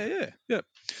 Yeah, right. Yeah.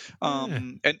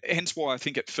 And hence why I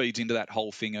think it feeds into that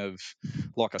whole thing of,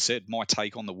 like I said, my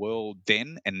take on the world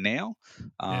then and now,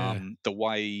 the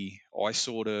way I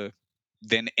sort of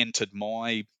then entered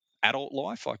my adult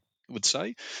life, I would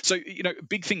say. So,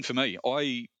 big thing for me,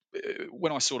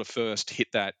 when I sort of first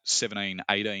hit that 17,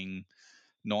 18,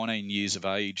 19 years of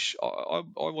age, I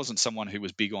wasn't someone who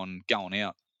was big on going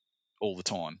out all the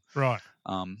time. Right.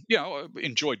 I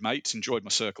enjoyed mates, enjoyed my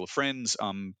circle of friends,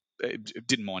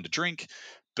 didn't mind a drink,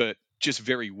 but just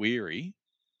very weary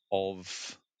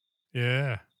of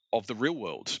the real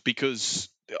world, because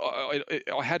I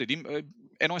had it in,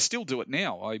 and I still do it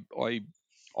now. I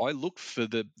look for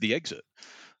the exit.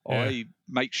 I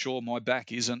make sure my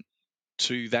back isn't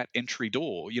to that entry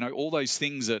door. All those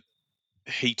things that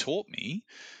he taught me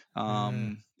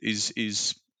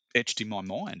is etched in my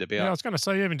mind about. Yeah, I was going to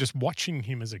say, even just watching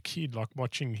him as a kid, like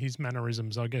watching his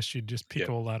mannerisms, I guess you'd just pick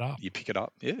all that up. You pick it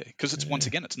up, because it's once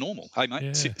again, it's normal. Hey,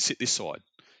 mate, sit this side.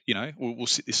 We'll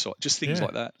sit this side. Just things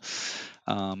like that.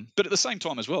 But at the same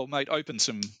time as well, mate, open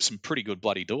some pretty good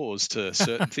bloody doors to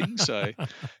certain things. So,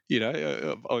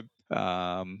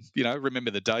 I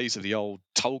remember the days of the old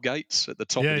toll gates at the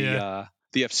top of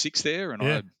the F6 there,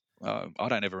 and I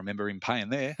don't ever remember him paying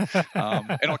there.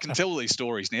 And I can tell these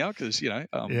stories now because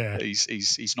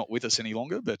he's not with us any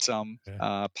longer. But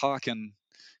parking,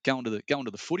 going to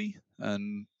the footy,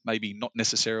 and maybe not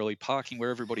necessarily parking where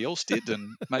everybody else did,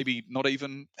 and maybe not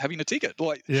even having a ticket.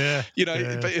 Being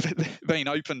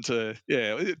open to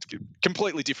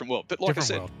completely different world. But like I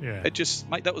said, it just,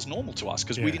 mate, that was normal to us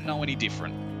because we didn't know any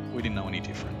different.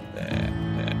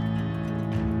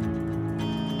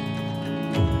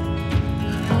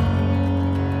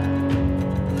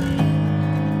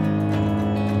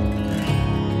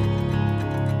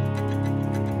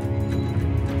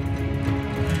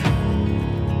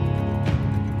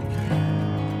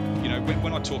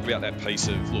 Talk about that piece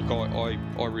of, look, I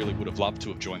really would have loved to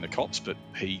have joined the cops, but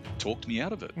he talked me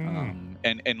out of it.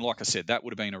 And like I said, that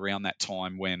would have been around that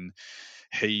time when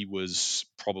he was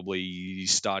probably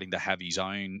starting to have his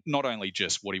own, not only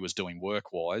just what he was doing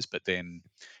work-wise, but then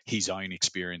his own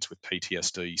experience with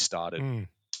PTSD started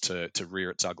to rear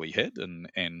its ugly head,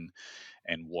 and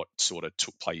what sort of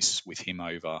took place with him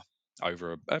over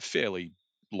a fairly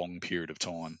long period of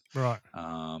time. Right.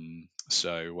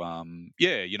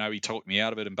 He talked me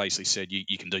out of it and basically said,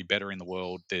 you can do better in the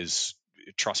world.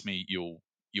 Trust me, you'll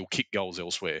kick goals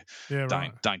elsewhere.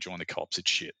 Don't join the cops.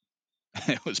 It's shit.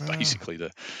 It was basically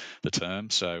the term.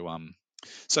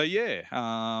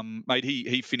 Mate,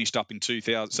 he finished up in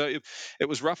 2000. So it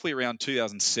was roughly around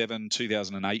 2007,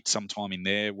 2008, sometime in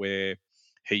there, where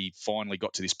he finally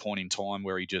got to this point in time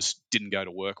where he just didn't go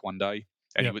to work one day.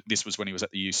 And this was when he was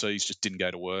at the UCs, just didn't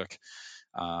go to work.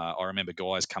 I remember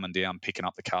guys coming down, picking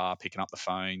up the car, picking up the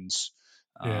phones.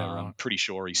 I'm pretty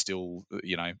sure he still,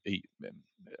 he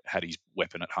had his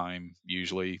weapon at home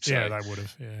usually. So, they would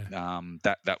have.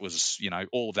 That was,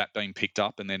 all of that being picked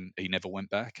up, and then he never went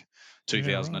back.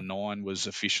 2009 was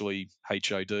officially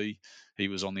HOD. He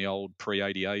was on the old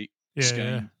pre-88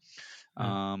 scheme.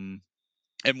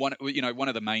 And one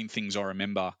of the main things I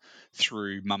remember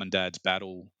through Mum and Dad's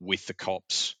battle with the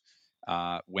cops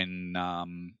when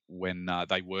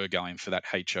they were going for that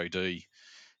HOD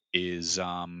is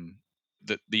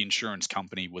that the insurance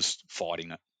company was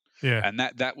fighting it. Yeah. And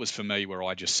that was for me where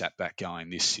I just sat back going,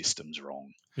 this system's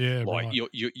wrong. Yeah, like right.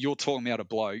 you're talking about a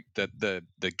bloke that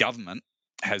the government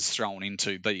has thrown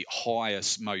into the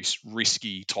highest, most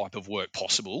risky type of work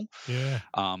possible. Yeah.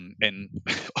 And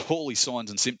all his signs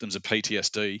and symptoms of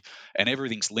PTSD, and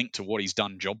everything's linked to what he's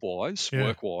done job-wise, Yeah.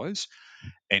 work-wise.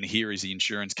 And here is the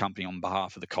insurance company on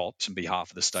behalf of the cops and behalf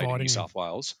of the state of New South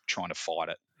Wales trying to fight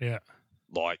it. Yeah.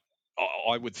 Like,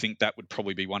 I would think that would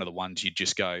probably be one of the ones you'd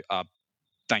just go,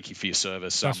 thank you for your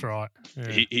service. That's right.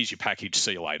 Yeah. Here's your package.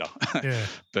 See you later. Yeah.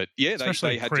 But yeah,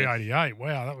 especially they had pre-88.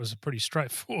 Wow, that was a pretty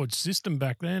straightforward system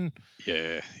back then.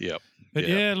 Yeah. Yep. But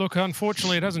yeah, look,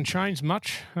 unfortunately, it hasn't changed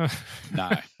much. No.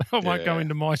 I won't go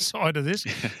into my side of this.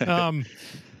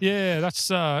 Yeah, that's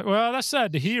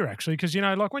sad to hear, actually, because,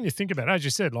 like when you think about it, as you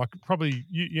said, like probably,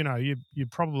 you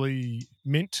probably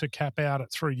meant to cap out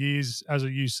at 3 years as a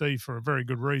UC for a very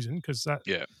good reason, because that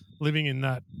living in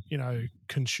that,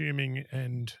 consuming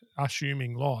and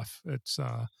assuming life, it's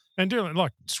and doing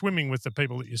like swimming with the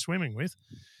people that you're swimming with.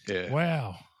 Yeah.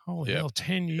 Wow. Holy hell,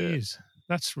 10 years.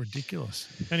 That's ridiculous.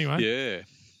 Anyway. Yeah.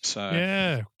 So.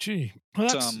 Yeah. Gee. Well,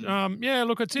 that's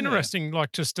look, it's interesting,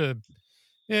 like just to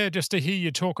hear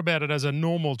you talk about it as a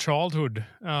normal childhood,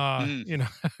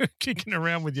 kicking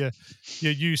around with your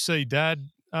UC dad,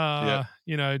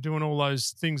 doing all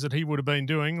those things that he would have been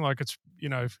doing. Like it's,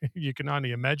 you can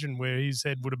only imagine where his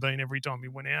head would have been every time he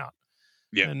went out.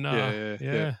 Yeah. And,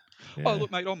 yeah. Oh,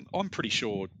 look, mate, I'm pretty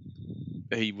sure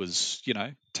he was,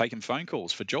 taking phone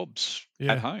calls for jobs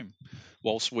at home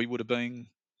whilst we would have been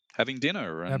having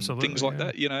dinner and things like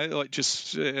that, like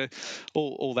just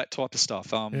all that type of stuff.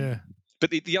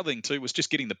 But the other thing too was just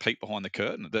getting the peek behind the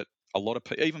curtain that a lot of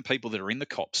even people that are in the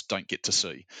cops don't get to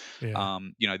see. Yeah.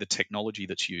 The technology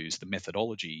that's used, the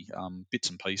methodology, bits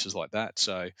and pieces like that.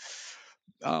 So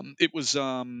it was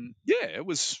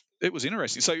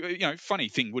interesting. So funny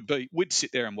thing would be we'd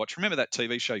sit there and watch. Remember that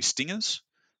TV show Stingers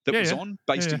that was on,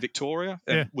 based in Victoria,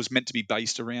 and was meant to be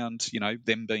based around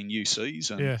them being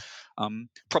UCs, and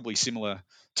probably similar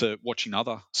to watching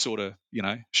other sort of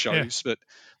shows, but.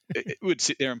 It would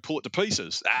sit there and pull it to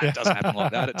pieces. It doesn't happen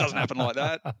like that. It doesn't happen like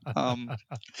that.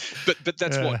 But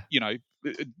that's what,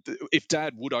 if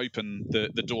Dad would open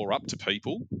the door up to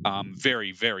people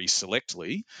very, very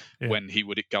selectively when he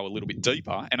would go a little bit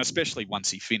deeper, and especially once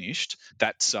he finished,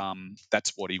 that's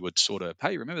what he would sort of,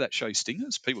 hey, remember that show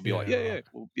Stingers? People would be like,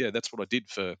 well, that's what I did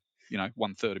for,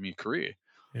 1/3 of my career.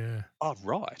 Yeah. Oh,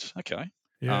 right. Okay.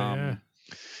 Yeah.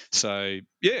 So,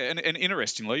 and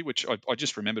interestingly, which I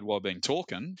just remembered while being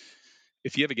talking,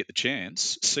 if you ever get the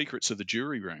chance, Secrets of the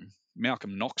Jury Room,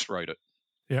 Malcolm Knox wrote it.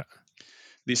 Yeah.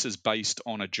 This is based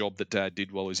on a job that Dad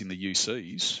did while he was in the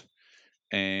UCs,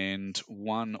 and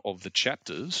one of the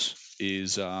chapters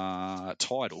is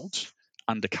titled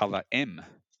Undercover M.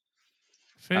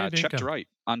 Chapter 8,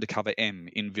 Undercover M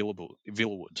in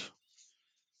Villawood.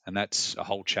 And that's a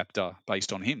whole chapter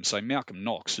based on him. So Malcolm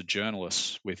Knox, a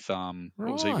journalist with what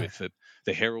was he with?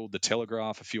 The Herald, the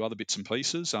Telegraph, a few other bits and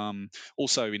pieces.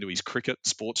 Also into his cricket,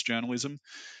 sports journalism.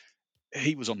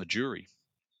 He was on the jury.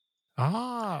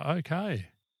 Ah, okay.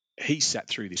 He sat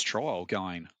through this trial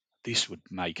going, this would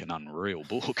make an unreal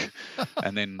book,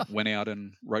 and then went out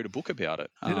and wrote a book about it.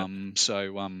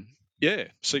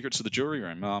 Secrets of the Jury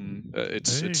Room. There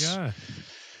you go.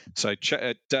 So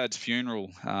at Dad's funeral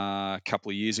a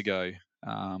couple of years ago,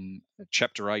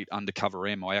 Chapter 8, Undercover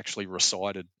M, I actually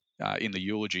recited in the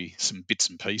eulogy some bits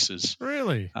and pieces.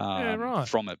 Really?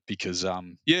 From it because,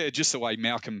 just the way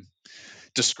Malcolm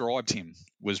described him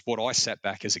was what I sat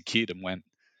back as a kid and went,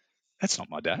 that's not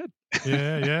my dad.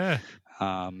 Yeah.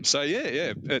 They're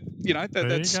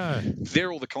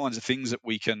all the kinds of things that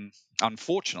we can,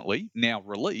 unfortunately, now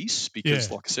release because,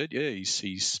 like I said,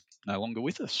 he's no longer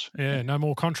with us. Yeah, no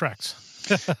more contracts.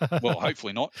 Well,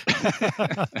 hopefully not.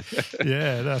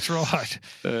 Yeah, that's right.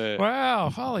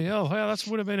 Wow, holy hell. Wow, that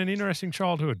would have been an interesting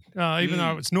childhood. Even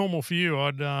though it's normal for you,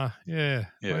 wow.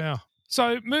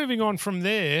 So moving on from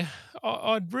there,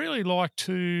 I'd really like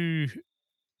to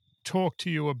talk to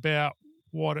you about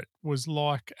what it was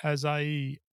like as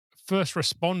a first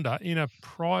responder in a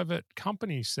private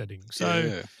company setting.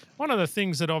 So one of the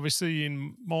things that obviously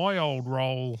in my old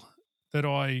role that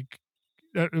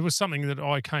it was something that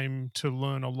I came to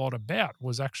learn a lot about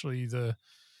was actually the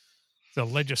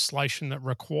legislation that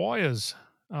requires,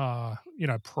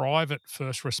 private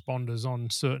first responders on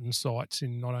certain sites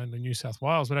in not only New South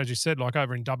Wales, but as you said, like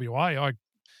over in WA,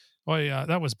 I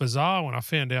that was bizarre when I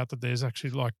found out that there's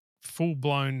actually like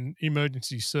full-blown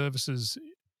emergency services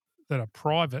that are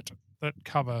private that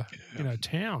cover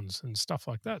towns and stuff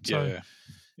like that. So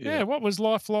Yeah. what was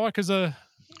life like as a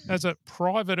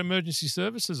private emergency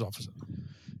services officer?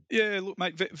 Yeah, look,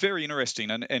 mate, very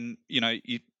interesting, and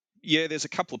there's a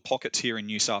couple of pockets here in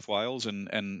New South Wales,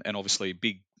 and obviously a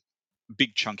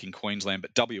big chunk in Queensland,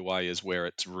 but WA is where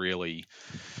it's really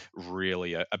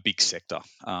a big sector.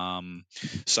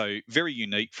 So very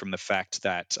unique from the fact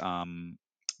that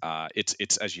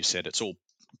it's as you said, it's all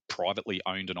privately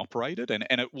owned and operated, and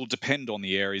it will depend on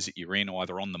the areas that you're in,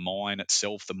 either on the mine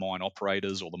itself, the mine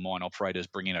operators, or the mine operators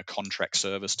bring in a contract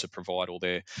service to provide all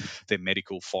their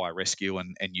medical, fire rescue,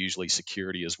 and usually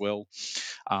security as well.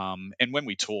 And when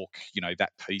we talk,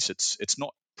 that piece, it's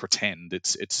not pretend,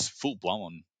 it's full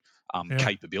blown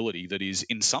capability that is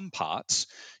in some parts,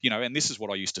 and this is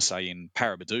what I used to say in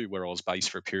Paraburdoo, where I was based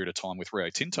for a period of time with Rio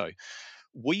Tinto.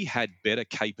 We had better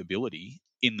capability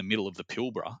in the middle of the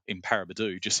Pilbara in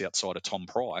Paraburdoo, just outside of Tom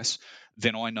Price,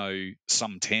 than I know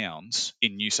some towns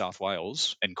in New South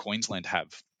Wales and Queensland have,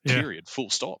 period, full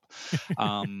stop.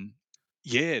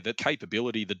 The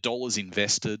capability, the dollars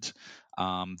invested,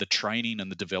 the training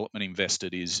and the development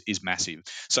invested is massive.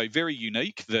 So very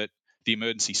unique that the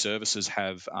emergency services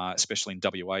have, especially in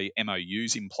WA,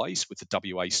 MOUs in place with the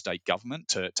WA state government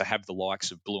to have the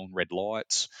likes of blue and red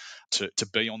lights, to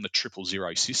be on the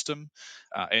 000 system,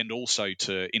 and also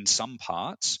to, in some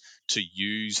parts, to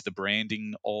use the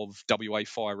branding of WA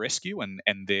Fire Rescue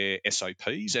and their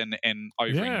SOPs, and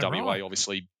over in WA,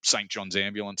 obviously St John's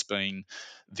Ambulance being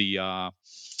the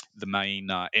main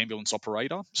ambulance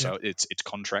operator, so it's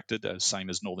contracted,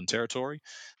 same as Northern Territory.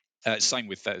 Same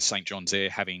with St John's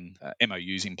there having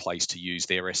MOUs in place to use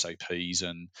their SOPs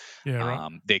and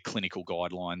their clinical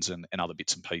guidelines and other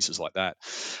bits and pieces like that.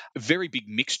 A very big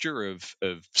mixture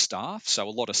of staff. So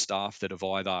a lot of staff that have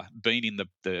either been in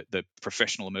the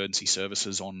professional emergency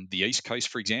services on the East Coast,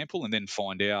 for example, and then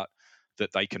find out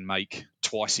that they can make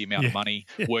twice the amount of money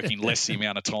working less the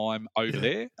amount of time over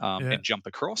there and jump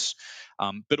across.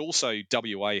 But also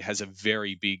WA has a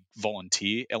very big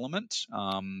volunteer element.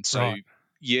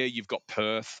 You've got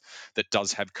Perth that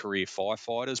does have career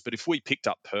firefighters, but if we picked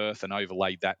up Perth and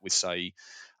overlaid that with, say,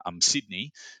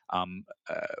 Sydney,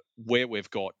 where we've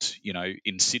got,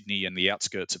 in Sydney and the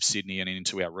outskirts of Sydney and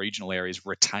into our regional areas,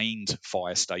 retained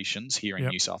fire stations here in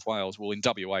New South Wales, well, in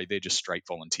WA, they're just straight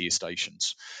volunteer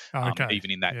stations, even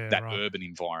in that urban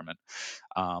environment.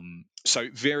 So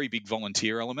very big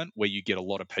volunteer element where you get a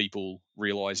lot of people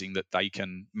realising that they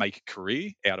can make a career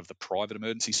out of the private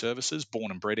emergency services, born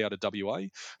and bred out of WA.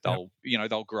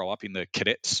 They'll grow up in the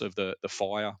cadets of the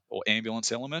fire or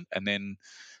ambulance element, and then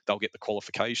they'll get the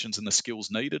qualifications and the skills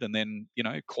needed, and then,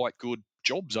 quite good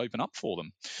jobs open up for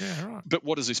them. But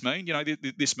what does this mean?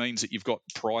 This means that you've got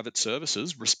private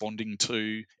services responding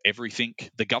to everything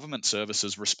the government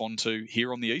services respond to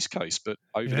here on the East Coast, but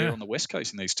over there on the West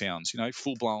Coast in these towns,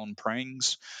 full-blown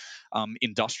prangs,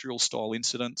 industrial-style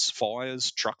incidents,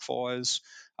 fires, truck fires,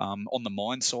 on the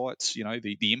mine sites,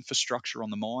 the infrastructure on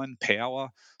the mine, power,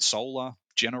 solar,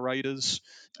 generators,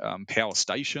 power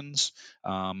stations,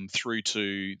 through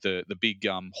to the big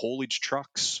haulage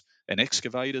trucks and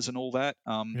excavators and all that.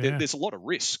 There's a lot of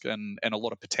risk and a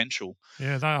lot of potential.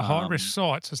 Yeah, they are high-risk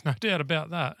sites. There's no doubt about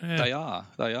that. Yeah.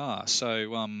 They are.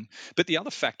 So, but the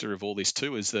other factor of all this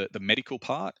too is the medical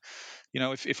part.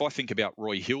 If I think about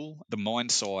Roy Hill, the mine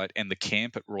site and the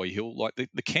camp at Roy Hill, like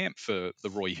the camp for the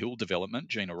Roy Hill development,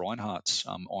 Gina Reinhardt's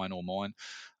iron ore mine,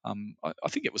 I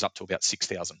think it was up to about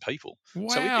 6,000 people.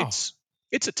 Wow. So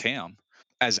it's a town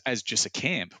as just a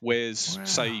camp, whereas,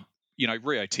 say,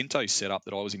 Rio Tinto set up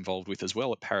that I was involved with as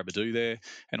well at Paraburdoo there,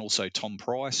 and also Tom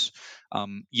Price.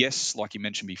 Yes, like you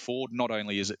mentioned before, not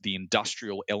only is it the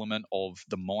industrial element of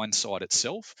the mine site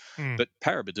itself, but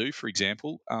Paraburdoo, for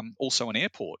example, also an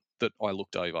airport that I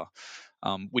looked over,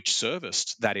 which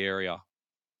serviced that area.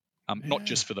 Not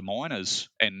just for the miners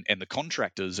and the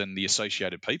contractors and the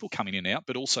associated people coming in and out,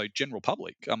 but also general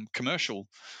public, commercial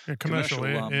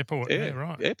airport.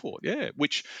 Airport,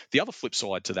 which the other flip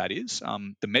side to that is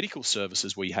the medical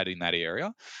services we had in that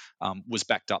area was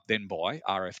backed up then by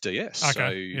RFDS.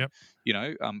 Okay.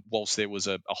 So, whilst there was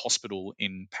a hospital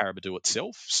in Paraburdoo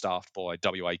itself, staffed by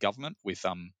WA government with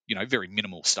very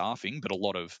minimal staffing, but a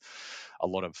lot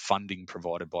of funding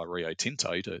provided by Rio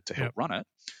Tinto to help run it.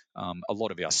 A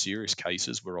lot of our serious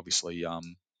cases were obviously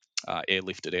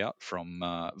airlifted out from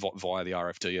via the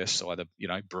RFDS, either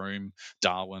Broome,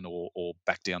 Darwin, or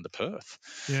back down to Perth.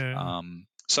 Yeah.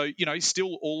 So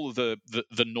still all of the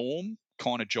norm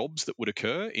kind of jobs that would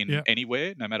occur in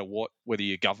anywhere, no matter what, whether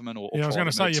you're government or I was going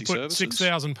to private say, you emergency put services.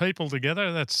 6,000 people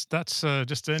together, that's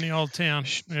just any old town.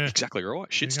 Yeah. Exactly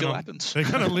right. Shit still happens. They're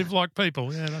going to live like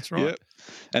people. Yeah, that's right. Yep.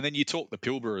 And then you talk the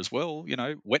Pilbara as well,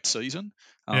 wet season.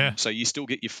 So you still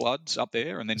get your floods up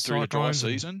there, and then through the dry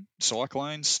season,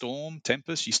 cyclones, storm,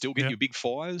 tempest, you still get your big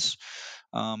fires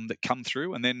that come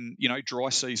through. And then, dry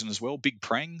season as well, big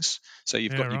prangs. So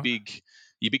you've got your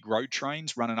big road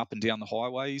trains running up and down the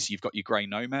highways. You've got your grey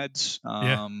nomads.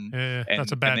 And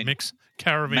that's a bad mix.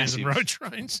 Caravans and road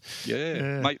trains.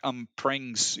 Mate,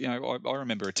 prangs, I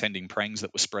remember attending prangs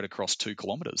that were spread across 2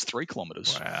 kilometres, 3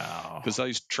 kilometres. Wow. Because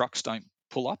those trucks don't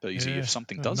pull up easy if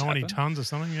something does 90 happen. 90 tonnes or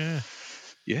something,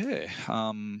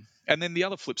 And then the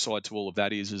other flip side to all of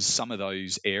that is some of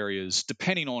those areas,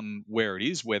 depending on where it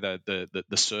is, whether the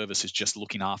service is just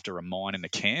looking after a mine and a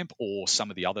camp, or some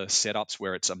of the other setups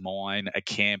where it's a mine, a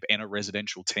camp, and a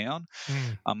residential town.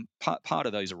 Part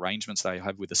of those arrangements they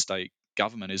have with the state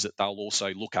government is that they'll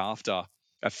also look after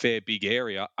a fair big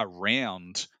area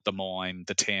around the mine,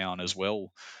 the town as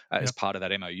well, as part of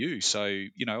that MOU. So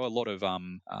a lot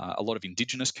of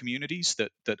Indigenous communities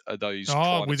that are those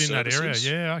private within services,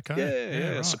 that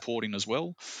area, right. Supporting as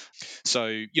well.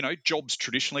 So jobs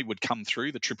traditionally would come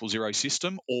through the 000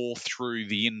 system or through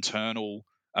the internal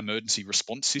emergency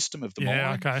response system of the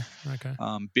mine. Okay.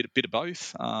 Bit of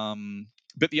both.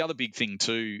 But the other big thing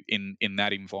too in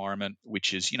that environment,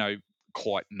 which is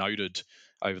quite noted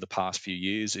over the past few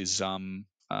years, is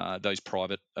those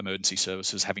private emergency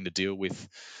services having to deal with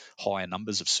higher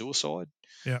numbers of suicide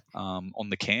on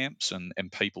the camps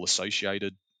and people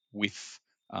associated with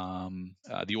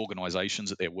the organisations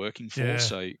that they're working for.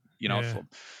 So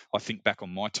I think back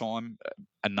on my time,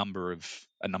 a number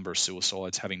of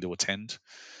suicides having to attend,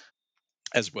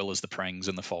 as well as the prangs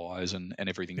and the fires and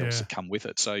everything else that come with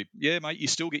it. So mate, you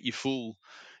still get your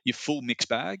full mixed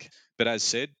bag, but as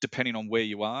said, depending on where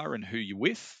you are and who you're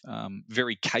with,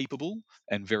 very capable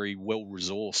and very well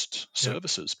resourced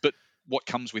services. But what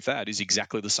comes with that is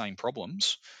exactly the same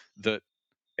problems that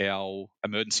our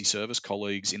emergency service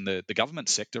colleagues in the government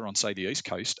sector on, say, the East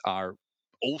Coast are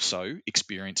also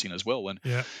experiencing as well. And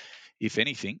if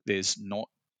anything, there's not,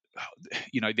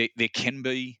 there can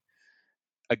be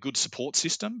a good support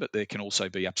system, but there can also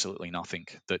be absolutely nothing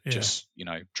that just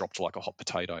dropped like a hot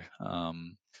potato.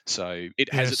 So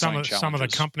it has its own challenges. Some of the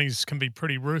companies can be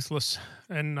pretty ruthless,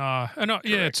 and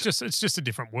it's just a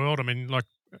different world. I mean, like,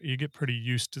 you get pretty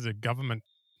used to the government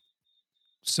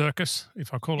circus,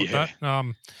 if I call it that.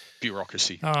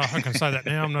 Bureaucracy. I can say that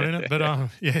now. I'm not in it, but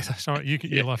sorry,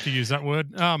 you'll have to use that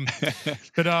word. I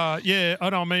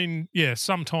mean,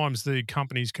 sometimes the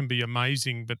companies can be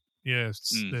amazing, but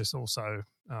there's also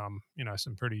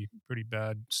some pretty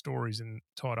bad stories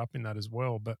tied up in that as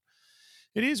well. But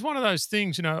it is one of those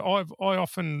things. I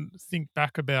often think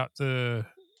back about the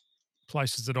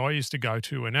places that I used to go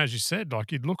to, and as you said,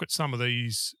 like, you'd look at some of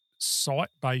these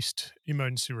site-based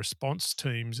emergency response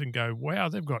teams and go, wow,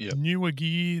 they've got newer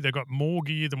gear, they've got more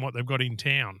gear than what they've got in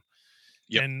town.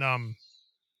 And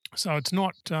so it's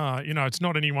not it's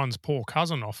not anyone's poor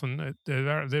cousin. Often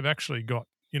they've actually got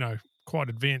quite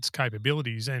advanced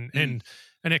capabilities and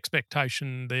an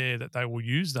expectation there that they will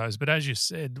use those. But as you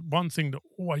said, one thing that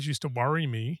always used to worry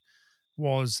me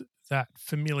was that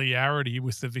familiarity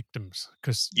with the victims,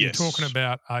 because you're talking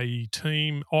about a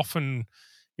team often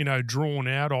drawn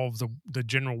out of the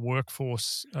general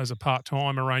workforce as a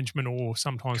part-time arrangement, or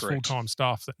sometimes full-time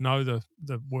staff that know the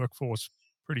workforce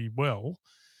pretty well.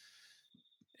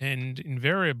 And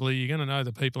invariably, you're going to know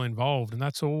the people involved, and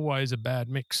that's always a bad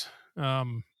mix.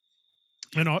 And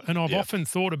I've often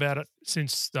thought about it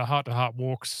since the heart-to-heart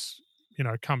walks,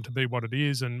 come to be what it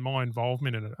is, and my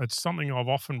involvement in it. It's something I've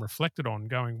often reflected on,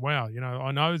 going, wow,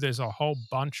 I know there's a whole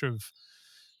bunch of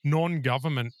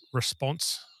non-government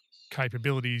response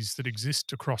capabilities that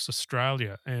exist across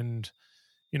Australia, and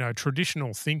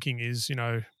traditional thinking is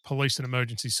police and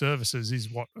emergency services is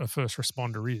what a first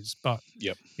responder is, but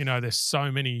there's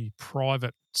so many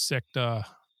private sector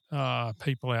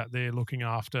people out there looking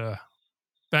after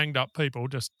banged up people,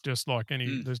 just like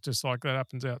any just like that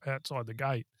happens outside the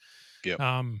gate. It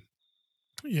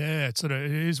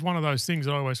is one of those things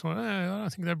I always thought, I don't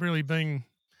think they're really being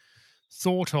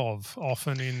thought of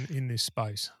often in this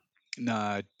space.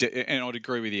 No, and I'd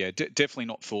agree with you. Definitely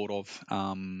not thought of.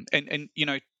 And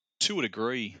to a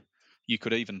degree, you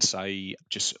could even say,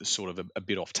 just sort of a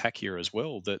bit off tack here as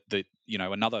well, that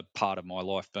another part of my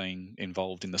life being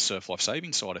involved in the surf life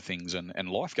saving side of things and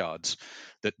lifeguards,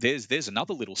 that there's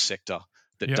another little sector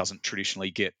that doesn't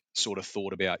traditionally get sort of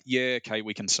thought about. Yeah, okay,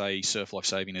 we can say surf life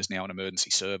saving is now an emergency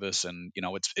service, and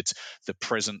it's the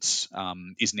presence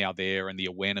is now there, and the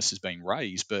awareness is being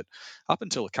raised. But up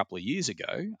until a couple of years ago,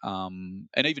 and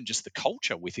even just the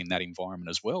culture within that environment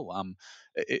as well,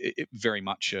 it very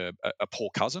much a poor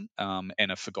cousin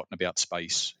and a forgotten about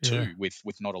space too, with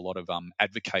not a lot of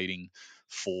advocating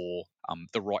for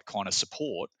the right kind of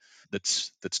support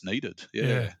that's needed.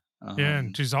 Yeah.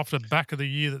 And just off the back of the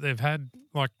year that they've had,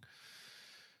 like,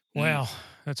 wow,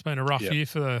 that's been a rough year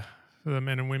for the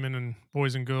men and women and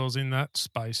boys and girls in that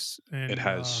space. And it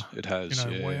has.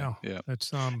 Wow. Yeah.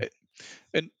 It's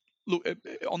and look,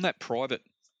 on that private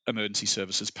emergency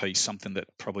services piece, something that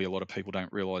probably a lot of people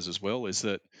don't realise as well is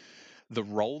that the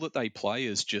role that they play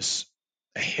is just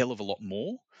a hell of a lot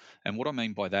more. And what I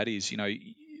mean by that is,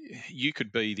 you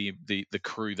could be the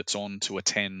crew that's on to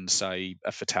attend, say,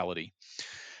 a fatality.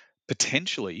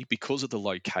 Potentially, because of the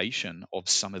location of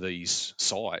some of these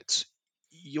sites,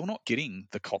 you're not getting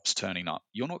the cops turning up.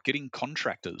 You're not getting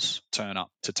contractors turn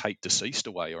up to take deceased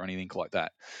away or anything like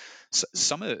that. So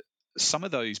some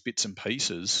of those bits and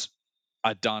pieces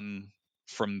are done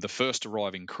from the first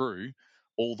arriving crew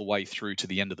all the way through to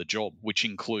the end of the job, which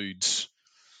includes,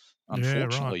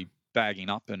 unfortunately, bagging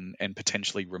up and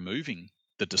potentially removing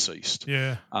the deceased.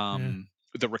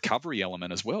 The recovery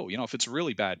element as well. If it's a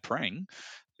really bad prang,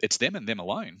 it's them and them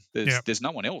alone. There's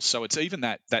no one else. So it's even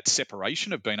that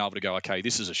separation of being able to go, okay,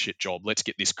 this is a shit job. Let's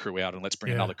get this crew out and let's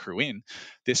bring another crew in.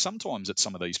 There's sometimes at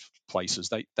some of these places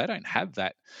they don't have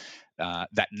that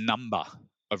number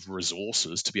of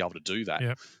resources to be able to do that.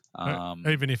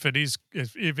 Even if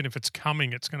it's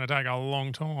coming, it's going to take a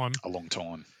long time. A long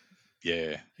time.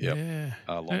 Yeah.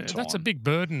 A long time. That's a big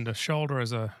burden to shoulder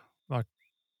as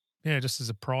just as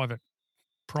a private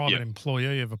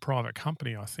employee of a private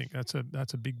company. I think that's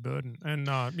a big burden. And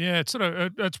it's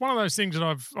it's one of those things that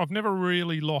I've never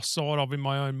really lost sight of in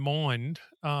my own mind.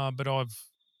 But I've,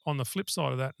 on the flip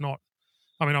side of that,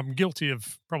 I'm guilty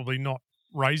of probably not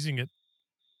raising it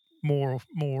more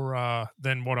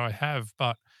than what I have,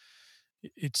 but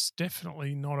it's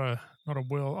definitely not a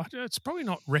it's probably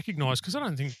not recognised, because I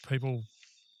don't think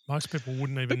most people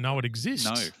wouldn't even know it exists.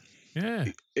 No.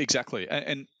 Yeah. Exactly.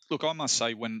 And look, I must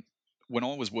say, when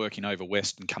I was working over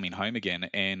West and coming home again,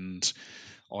 and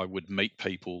I would meet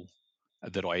people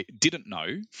that I didn't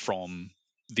know from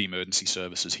the emergency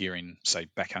services here in, say,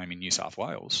 back home in New South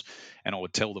Wales, and I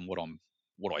would tell them what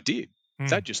I did.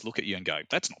 They'd just look at you and go,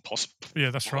 "That's not possible." Yeah,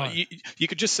 that's right. You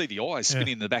could just see the eyes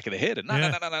spinning in the back of the head, and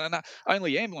no.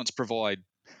 Only ambulance provide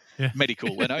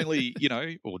medical, and only,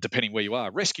 or depending where you are,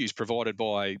 rescues provided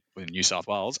by, in New South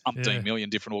Wales, umpteen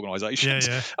million different organisations.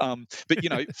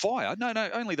 But fire, no,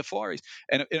 only the fire is,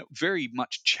 and it very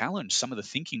much challenged some of the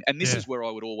thinking. And this is where I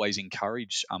would always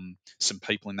encourage some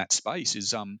people in that space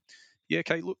is,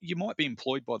 okay, look, you might be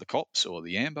employed by the cops or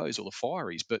the ambos or the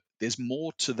fireys, but there's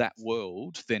more to that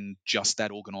world than just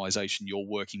that organisation you're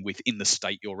working with in the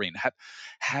state you're in.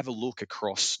 Have a look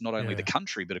across not only the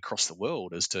country but across the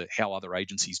world as to how other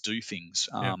agencies do things.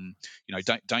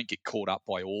 Don't get caught up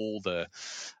by all the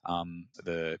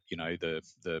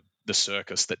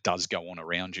circus that does go on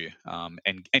around you,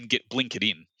 and get blinkered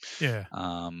in.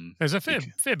 There's a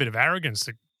fair bit of arrogance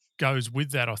that goes with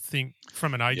that, I think,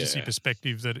 from an agency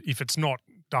perspective, that if it's not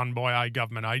done by a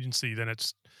government agency, then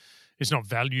it's not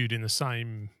valued in the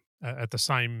same at the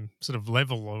same sort of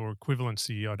level or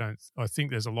equivalency. I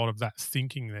think there's a lot of that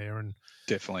thinking there, and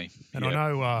definitely. And I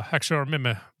know, actually, I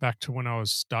remember back to when I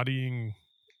was studying.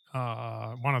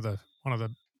 One of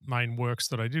the main works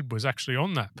that I did was actually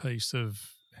on that piece of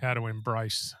how to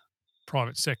embrace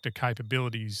private sector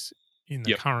capabilities in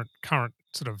the current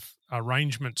sort of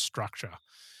arrangement structure.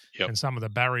 And some of the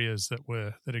barriers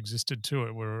that existed to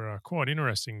it were quite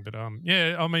interesting. But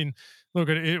look,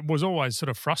 it was always sort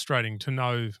of frustrating to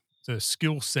know the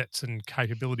skill sets and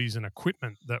capabilities and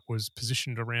equipment that was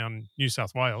positioned around New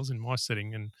South Wales in my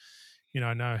setting, and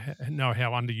know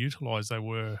how underutilised they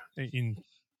were in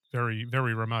very,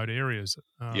 very remote areas,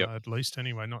 at least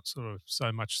anyway. Not sort of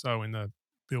so much so in the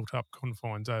built-up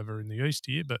confines over in the east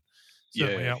here, but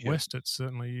certainly out west, it's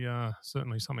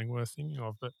certainly something worth thinking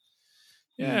of. But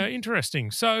interesting.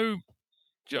 So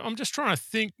I'm just trying to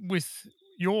think, with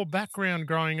your background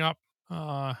growing up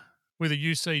with a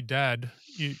UC dad,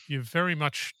 you've very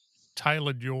much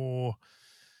tailored your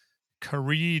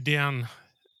career down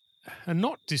a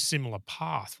not dissimilar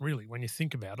path, really, when you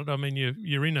think about it. I mean,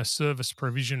 you're in a service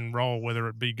provision role, whether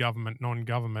it be government,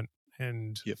 non-government,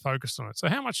 and focused on it. So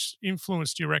how much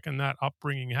influence do you reckon that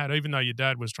upbringing had, even though your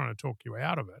dad was trying to talk you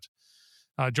out of it?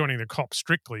 joining the cops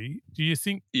strictly. Do you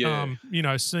think, Yeah.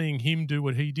 seeing him do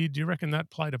what he did, do you reckon that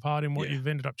played a part in what Yeah. you've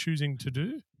ended up choosing to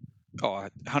do? Oh,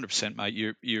 100%, mate.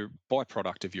 You're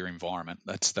byproduct of your environment.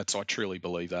 That's I truly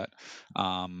believe that.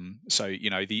 So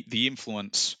the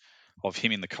influence of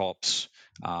him in the cops,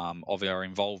 of our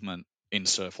involvement in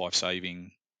surf life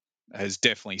saving, has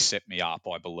definitely set me up,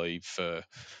 I believe, for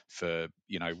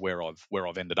where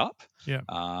I've ended up. Yeah.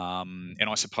 And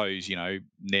I suppose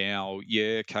now,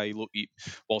 yeah, okay. Look,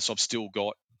 whilst I've still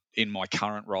got in my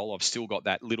current role, I've still got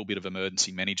that little bit of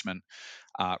emergency management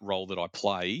role that I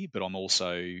play, but I'm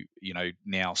also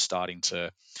now starting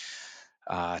to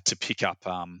pick up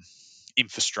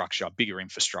bigger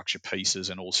infrastructure pieces,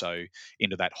 and also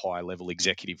into that higher level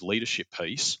executive leadership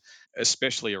piece,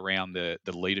 especially around the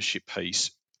leadership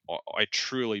piece. I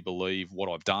truly believe what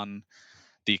I've done,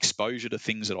 the exposure to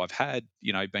things that I've had,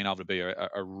 being able to be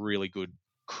a really good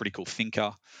critical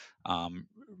thinker,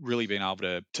 really being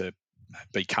able to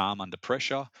be calm under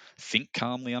pressure, think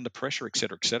calmly under pressure, et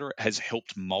cetera, has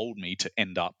helped mold me to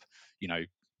end up,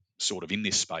 sort of in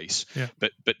this space. Yeah.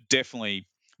 But definitely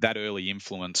that early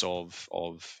influence of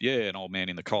an old man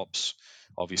in the cops.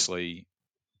 Obviously,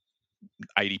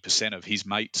 80% of his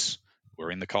mates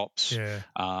were in the cops. Yeah.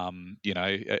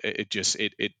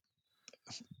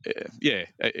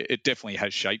 It definitely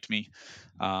has shaped me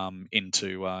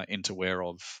into where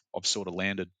I've sort of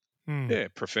landed. Mm. Yeah,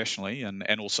 professionally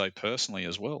and also personally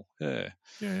as well. Yeah,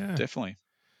 Yeah. definitely.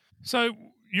 So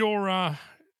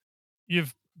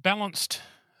you've balanced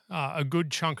a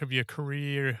good chunk of your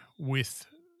career with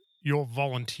your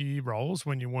volunteer roles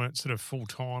when you weren't sort of full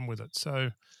time with it.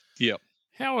 So Yep.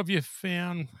 how have you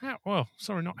found? Not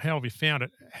how have you found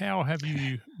it. How have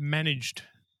you managed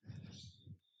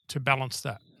to balance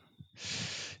that?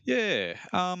 Yeah.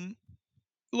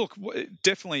 Look,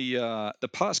 definitely, the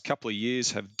past couple of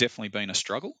years have definitely been a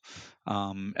struggle,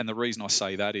 and the reason I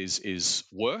say that is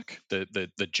work,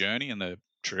 the journey and the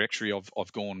trajectory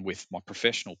I've gone with my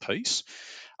professional piece,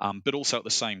 but also at the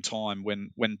same time,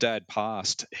 when Dad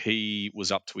passed, he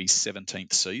was up to his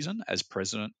 17th season as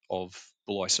president of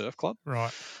Bulli Surf Club,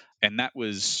 Right. and that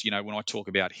was, when I talk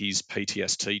about his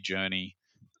PTSD journey,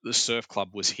 the surf club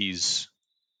was his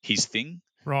thing.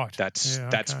 Right. That's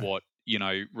Okay. what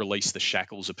released the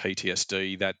shackles of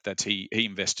PTSD. That's he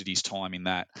invested his time in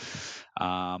that.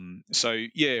 So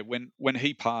yeah, when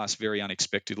he passed very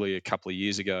unexpectedly a couple of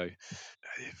years ago,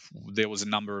 there was a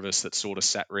number of us that sort of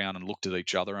sat around and looked at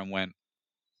each other and went,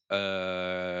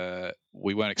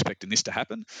 we weren't expecting this to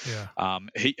happen. Yeah.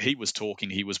 He was talking.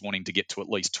 He was wanting to get to at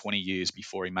least 20 years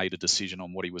before he made a decision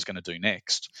on what he was going to do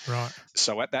next. Right.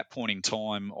 So at that point in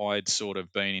time, I'd sort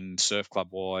of been in surf club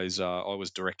wise. I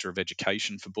was director of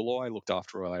education for Bulli. I looked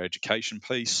after our education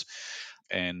piece,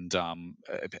 and a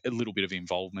little bit of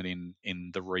involvement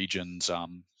in the region's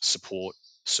support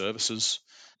services,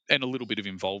 and a little bit of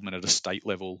involvement at a state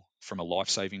level from a life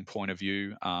saving point of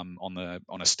view, on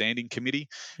a standing committee,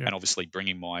 Yeah. and obviously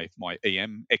bringing my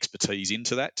EM expertise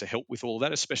into that to help with all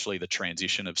that, especially the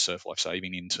transition of surf life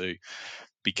saving into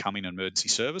becoming an emergency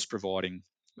service, providing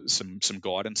some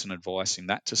guidance and advice in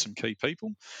that to some key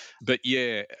people. But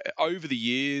yeah, over the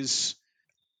years,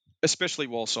 especially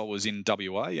whilst I was in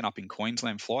WA and up in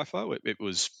Queensland FLIFO, it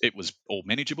was all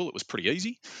manageable. It was pretty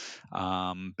easy.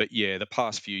 But yeah, the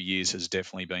past few years has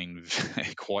definitely been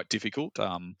quite difficult,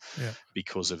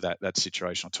 because of that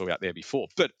situation I talked about there before.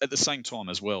 But at the same time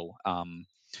as well,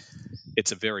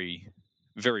 it's a very,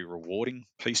 very rewarding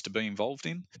piece to be involved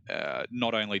in.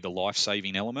 Not only the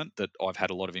life-saving element that I've had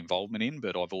a lot of involvement in,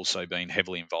 but I've also been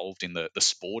heavily involved in the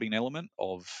sporting element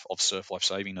of surf life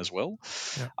saving as well.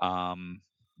 Yeah.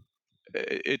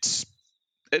 It's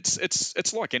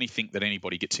like anything that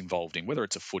anybody gets involved in, whether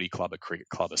it's a footy club, a cricket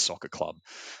club, a soccer club.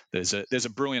 There's a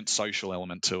brilliant social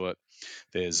element to it.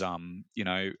 There's a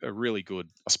really good,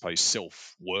 I suppose,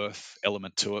 self-worth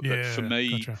element to it. Yeah. But for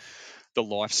me, Gotcha. the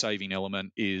life-saving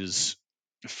element is,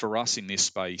 for us in this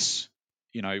space,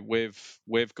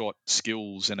 we've got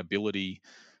skills and ability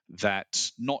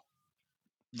that not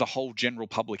the whole general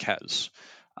public has.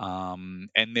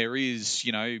 And there is,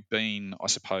 being, I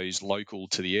suppose, local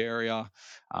to the area,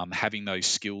 having those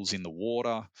skills in the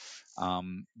water,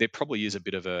 there probably is a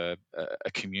bit of a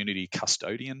community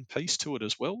custodian piece to it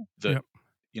as well, that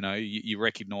Yep. you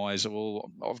recognise,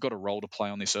 well, I've got a role to play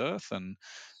on this earth,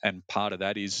 and part of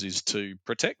that is to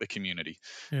protect the community.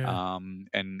 Yeah.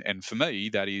 And for me,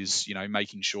 that is,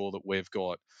 making sure that we've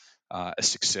got a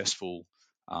successful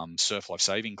surf life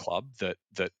saving club that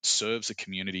serves the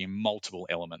community in multiple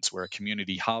elements. We're a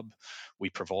community hub. We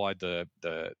provide the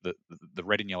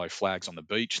red and yellow flags on the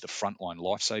beach, the frontline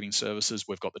life saving services.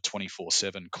 We've got the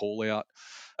 24/7 call out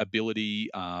ability.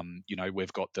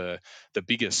 We've got the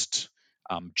biggest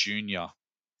junior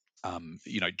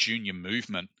junior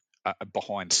movement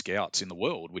behind Scouts in the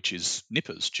world, which is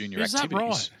Nippers Junior Is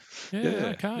Activities. that right?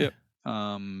 Yeah. Okay. Yep.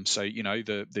 So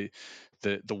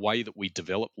the way that we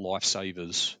develop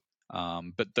lifesavers,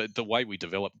 but the way we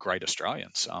develop great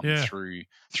Australians through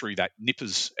that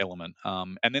Nippers element,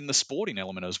 and then the sporting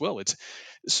element as well. It's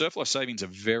surf life saving's a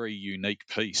very unique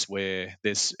piece where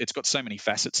it's got so many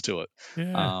facets to it.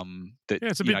 Yeah.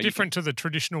 It's a bit different to the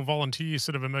traditional volunteer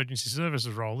sort of emergency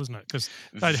services role, isn't it? Because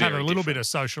they'd have a little bit of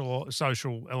social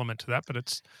element to that, but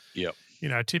it's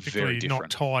typically not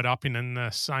tied up in the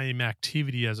same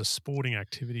activity as a sporting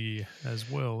activity as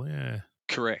well. Yeah.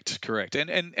 Correct.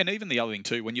 And even the other thing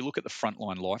too, when you look at the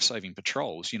frontline life-saving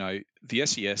patrols, the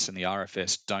SES and the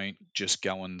RFS don't just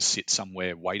go and sit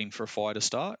somewhere waiting for a fire to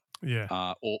start,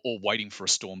 or waiting for a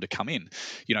storm to come in.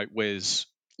 Whereas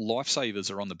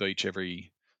lifesavers are on the beach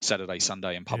every Saturday,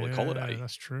 Sunday, and public holiday.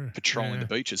 That's true. Patrolling the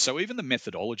beaches. So even the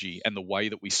methodology and the way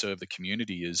that we serve the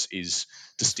community is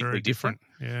distinctly different.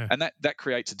 Yeah. And that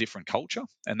creates a different culture,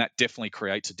 and that definitely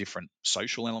creates a different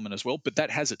social element as well. But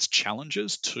that has its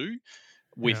challenges too.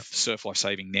 With surf life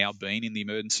saving now being in the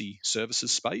emergency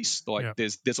services space,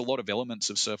 there's a lot of elements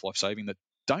of surf life saving that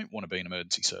don't want to be an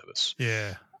emergency service.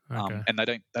 Yeah. Okay. And they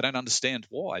don't understand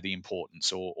why, the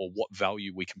importance or what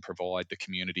value we can provide the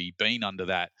community being under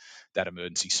that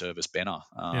emergency service banner.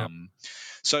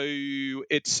 So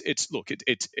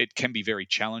it can be very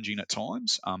challenging at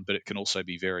times, but it can also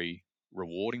be very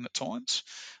rewarding at times.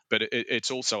 But it's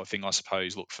also a thing, I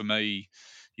suppose. Look, for me,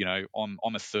 I'm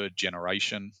a third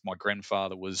generation. My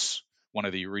grandfather was one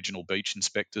of the original beach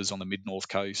inspectors on the mid-north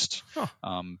coast.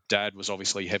 Dad was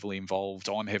obviously heavily involved.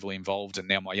 I'm heavily involved, and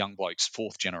now my young bloke's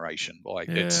fourth generation. Wow. I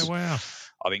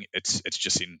think it's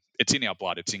just it's in our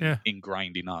blood. It's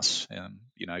ingrained in us, to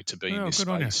be in this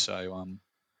space. So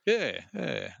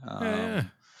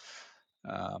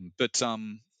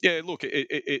look,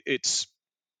 it's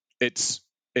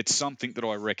something that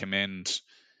I recommend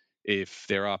if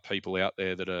there are people out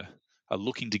there that are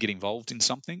looking to get involved in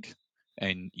something,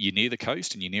 and you're near the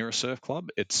coast and you're near a surf club,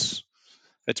 it's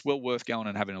well worth going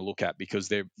and having a look at, because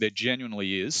there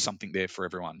genuinely is something there for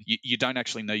everyone. You don't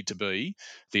actually need to be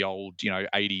the old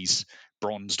 80s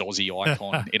bronzed Aussie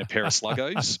icon in a pair of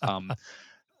sluggos.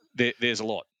 There's a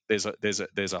lot.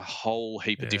 There's a whole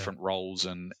heap of different roles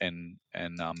and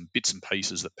bits and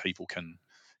pieces that people can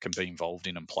be involved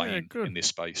in and play in this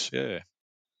space. Yeah.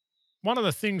 One of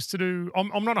the things to do,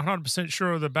 I'm not 100%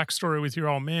 sure of the backstory with your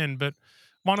old man, but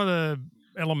one of the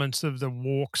elements of the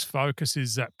walk's focus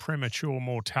is that premature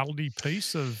mortality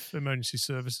piece of emergency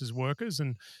services workers.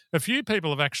 And a few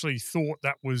people have actually thought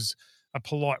that was a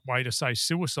polite way to say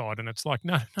suicide. And it's like,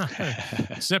 no,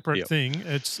 separate thing.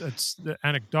 It's the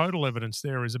anecdotal evidence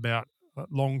there is about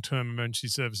long-term emergency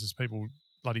services people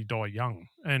bloody die young.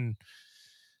 And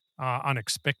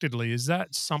unexpectedly. Is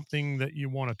that something that you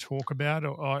want to talk about?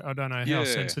 Or I don't know how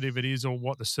sensitive it is or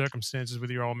what the circumstances with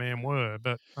your old man were,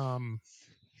 but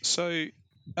So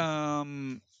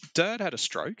Dad had a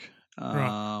stroke.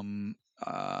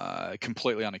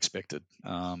 Completely unexpected.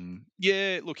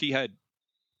 Look, he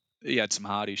had some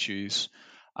heart issues,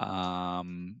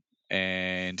 and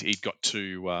he'd got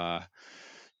two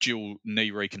dual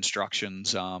knee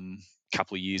reconstructions a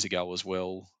couple of years ago as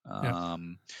well.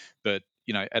 But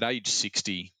at age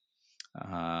 60,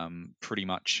 pretty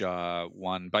much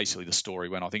basically the story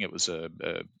went, I think it was a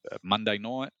Monday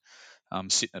night,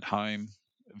 sitting at home,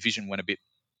 vision went a bit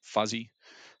fuzzy.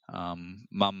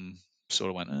 Mum sort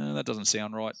of went, that doesn't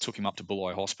sound right, took him up to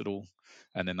Bulli Hospital,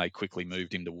 and then they quickly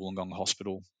moved him to Wollongong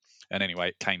Hospital. And anyway,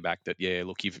 it came back that,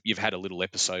 look, you've had a little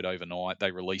episode overnight.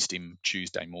 They released him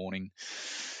Tuesday morning.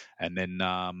 And then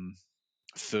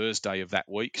Thursday of that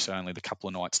week, so only a couple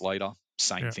of nights later,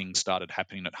 same thing started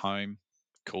happening at home.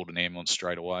 Called an ambulance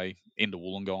straight away into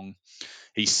Wollongong.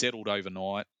 He settled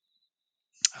overnight.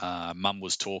 Mum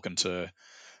was talking to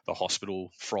the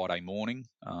hospital Friday morning.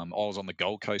 I was on the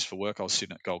Gold Coast for work. I was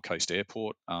sitting at Gold Coast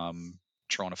Airport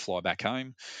trying to fly back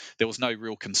home. There was no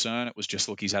real concern. It was just,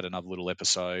 look, he's had another little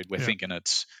episode. We're thinking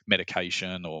it's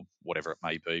medication or whatever it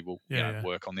may be. We'll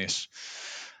work on this.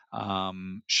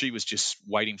 She was just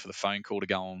waiting for the phone call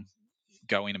to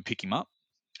go in and pick him up.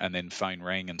 And then phone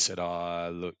rang and said,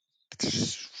 look,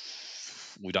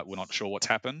 we're not sure what's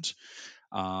happened.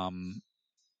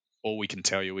 all we can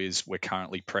tell you is we're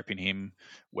currently prepping him.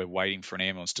 We're waiting for an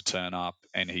ambulance to turn up,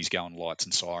 and he's going lights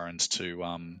and sirens to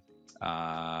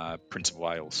Prince of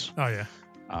Wales. Oh,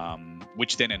 yeah.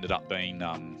 Which then ended up being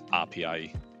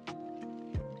RPA.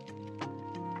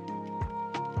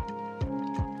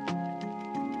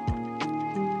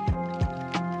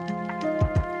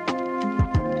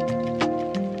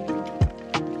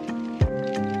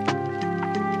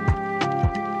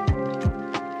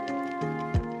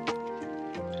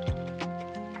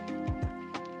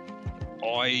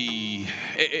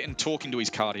 And talking to his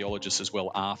cardiologist as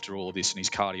well after all of this, and his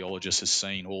cardiologist has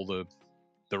seen all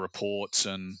the reports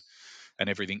and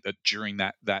everything that during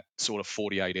that sort of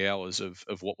 48 hours of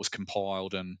what was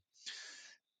compiled, and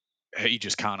he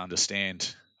just can't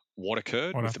understand what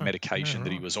occurred with the medication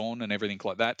that he was on and everything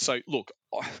like that. So look,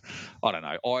 I don't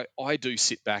know. I do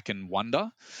sit back and wonder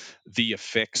the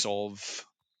effects of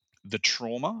the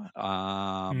trauma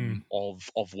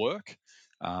of work,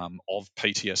 of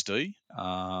PTSD.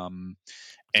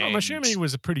 So I'm assuming he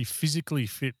was a pretty physically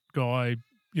fit guy,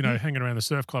 hanging around the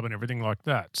surf club and everything like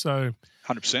that. So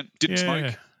 100%. Didn't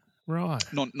smoke. Right.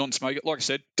 Non-smoker. Like I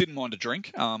said, didn't mind a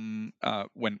drink when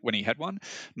he had one.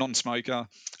 Non-smoker.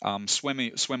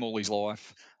 Swam all his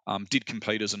life. Did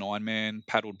compete as an Ironman,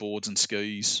 paddled boards and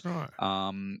skis. Right.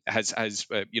 Has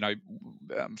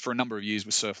for a number of years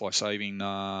with Surf Life Saving.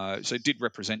 So did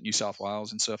represent New South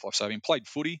Wales in Surf Life Saving. Played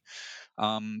footy.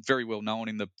 Very well known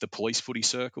in the police footy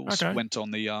circles. Okay. Went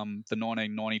on the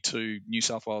 1992 New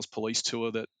South Wales police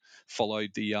tour that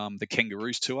followed the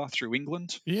Kangaroos tour through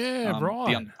England. Yeah,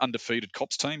 right. The undefeated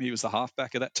Cops team. He was the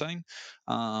halfback of that team.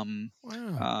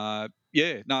 Wow.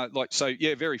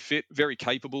 Very fit, very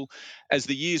capable. As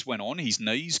the years went on, his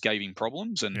knees gave him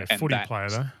problems, and footy player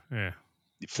though. Yeah.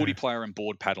 Footy player and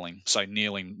board paddling, so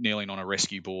kneeling on a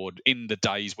rescue board in the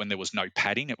days when there was no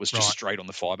padding, it was just straight on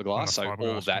the fiberglass,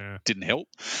 all of that didn't help.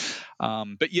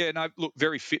 Look,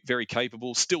 very fit, very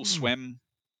capable, still swam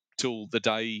till the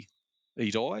day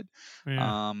he died.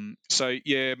 Yeah.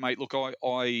 Mate, look,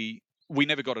 we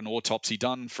never got an autopsy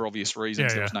done for obvious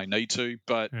reasons. There was no need to,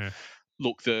 but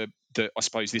look, I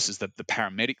suppose this is the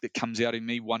paramedic that comes out in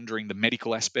me wondering the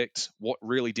medical aspects. What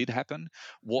really did happen?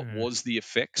 What was the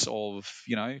effects of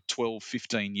 12,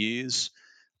 15 years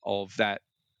of that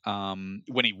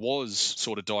when he was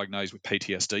sort of diagnosed with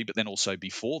PTSD, but then also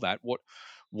before that, what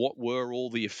were all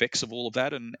the effects of all of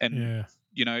that? And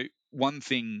one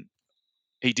thing,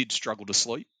 he did struggle to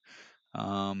sleep,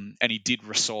 and he did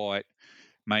recite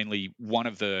mainly what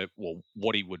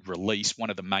he would release, one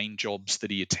of the main jobs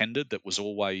that he attended that was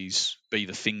always be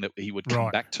the thing that he would come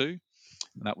back to.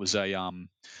 And that was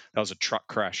a truck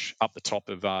crash up the top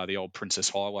of the old Princess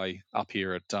Highway up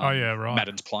here at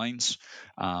Madden's Plains,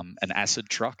 an acid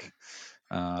truck.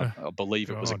 I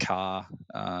believe it was a car,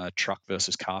 truck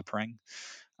versus car prang.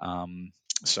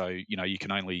 You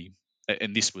can only,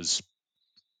 and this was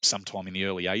sometime in the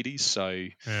early 80s. So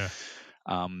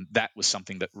that was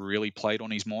something that really played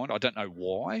on his mind. I don't know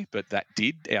why, but that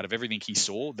did. Out of everything he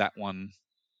saw, that one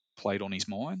played on his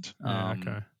mind.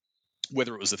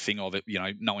 Whether it was the thing of it,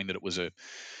 knowing that it was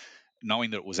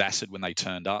acid when they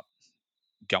turned up,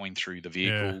 going through the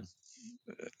vehicle.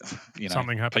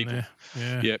 Something happened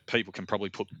there. People can probably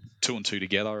put two and two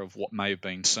together of what may have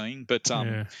been seen. But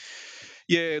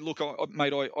look,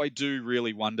 mate, I do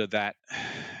really wonder that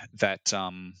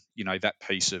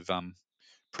piece of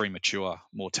premature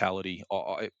mortality.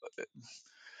 I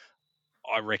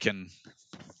reckon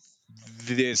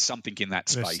there's something in that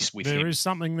space with him. There is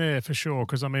something there for sure,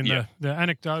 because I mean the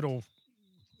anecdotal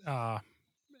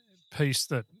piece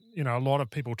that a lot of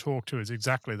people talk to is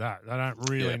exactly that. They don't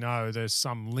really know there's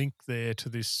some link there to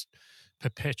this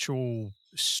perpetual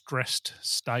stressed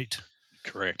state.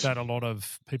 Correct. That a lot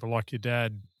of people like your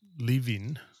dad live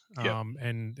in,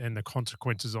 and the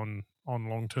consequences on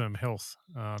long-term health.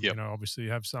 Obviously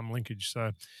you have some linkage.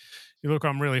 So, look,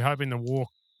 I'm really hoping the walk,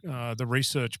 the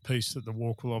research piece that the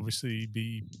walk will obviously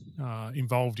be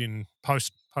involved in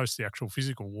post the actual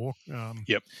physical walk.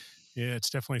 It's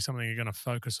definitely something you're going to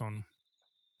focus on,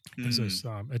 because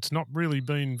it's not really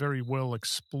been very well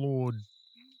explored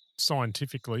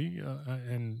scientifically,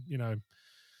 and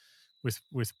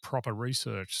with proper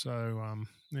research. So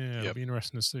it'll be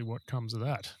interesting to see what comes of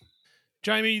that.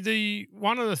 Jamie,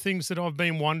 one of the things that I've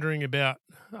been wondering about,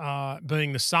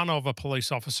 being the son of a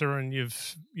police officer, and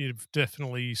you've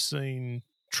definitely seen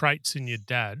traits in your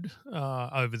dad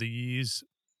over the years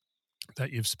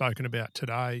that you've spoken about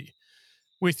today,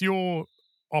 with your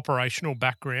operational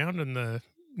background and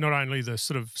not only the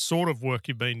sort of work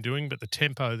you've been doing, but the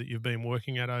tempo that you've been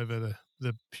working at over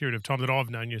the period of time that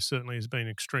I've known you certainly has been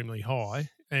extremely high.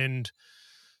 And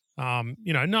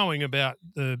knowing about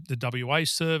the WA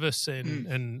service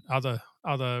and other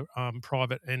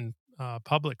private and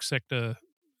public sector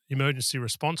emergency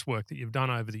response work that you've done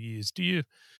over the years, do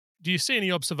you see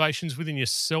any observations within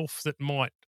yourself that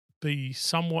might be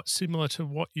somewhat similar to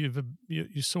what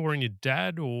you saw in your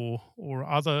dad or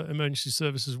other emergency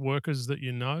services workers that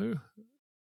you know?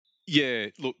 Yeah,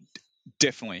 look,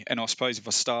 definitely. And I suppose if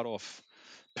I start off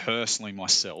personally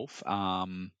myself,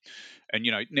 and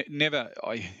never,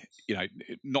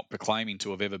 not proclaiming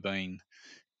to have ever been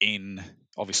in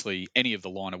obviously any of the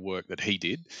line of work that he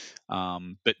did,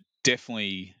 but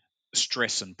definitely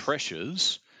stress and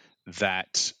pressures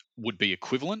that would be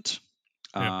equivalent.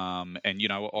 Yep.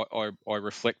 I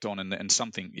reflect on, and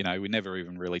something we never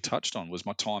even really touched on, was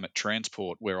my time at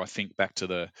Transport, where I think back to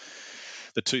the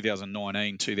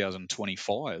 2019-2020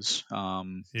 fires,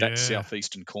 that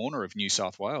southeastern corner of New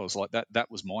South Wales, like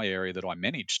that was my area that I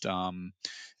managed, and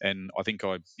I think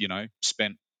I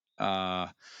spent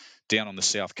down on the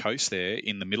south coast there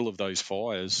in the middle of those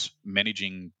fires,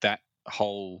 managing that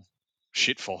whole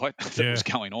shit fight that was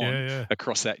going on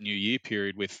across that New Year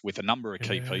period with a number of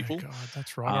key people. God,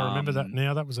 that's right. I remember that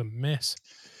now. That was a mess.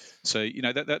 So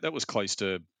that was close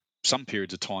to some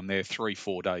periods of time there,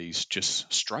 3-4 days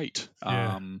just straight.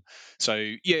 Yeah. And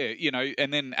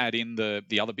then add in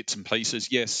the other bits and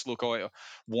pieces. Yes, look, every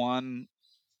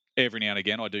now and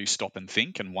again I do stop and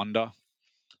think and wonder,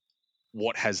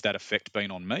 what has that effect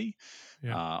been on me?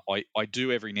 Yeah. I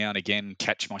do every now and again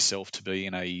catch myself to be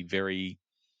in a very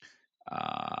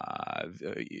I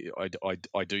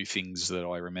do things that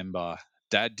I remember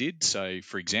Dad did. So,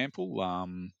 for example,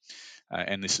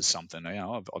 and this is something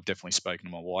I've definitely spoken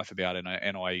to my wife about, and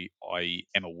I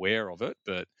am aware of it,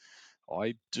 but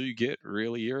I do get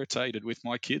really irritated with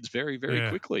my kids very, very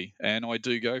quickly, and I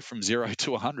do go from 0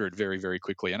 to 100 very, very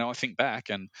quickly. And I think back,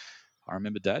 and I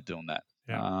remember Dad doing that.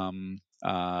 Yeah.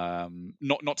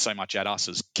 Not so much at us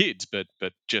as kids, but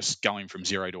just going from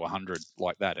 0 to 100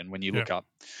 like that. And when you look up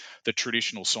the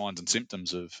traditional signs and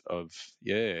symptoms of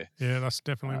that's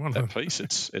definitely one of that them. piece,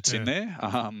 it's in there.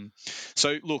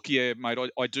 So look, mate,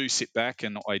 I do sit back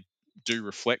and I do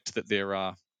reflect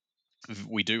that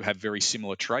we do have very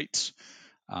similar traits.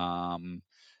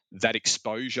 That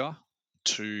exposure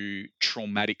to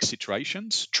traumatic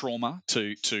situations, trauma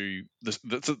to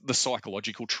the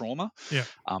psychological trauma,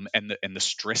 and the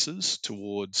stresses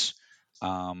towards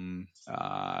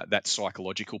that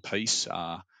psychological piece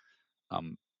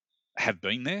have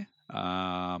been there.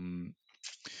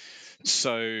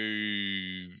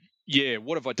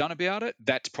 What have I done about it?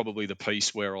 That's probably the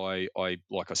piece where I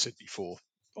like I said before,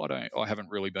 I haven't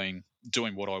really been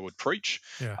doing what I would preach.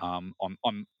 Yeah.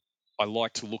 I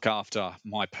like to look after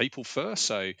my people first.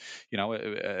 So,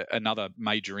 another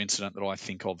major incident that I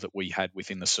think of that we had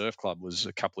within the surf club was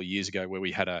a couple of years ago, where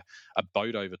we had a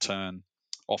boat overturn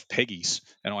off Peggy's,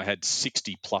 and I had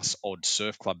 60 plus odd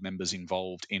surf club members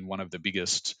involved in one of the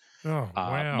biggest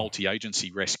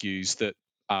multi-agency rescues that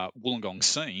Wollongong's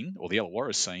seen, or the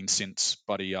Illawarra's seen, since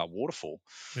Buddy Waterfall.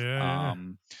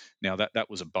 Now that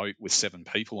was a boat with 7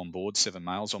 people on board, 7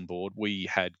 males on board. We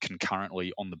had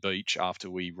concurrently on the beach, after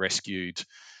we rescued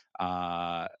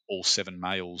all 7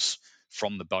 males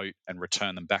from the boat and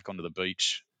returned them back onto the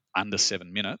beach under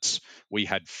 7 minutes, we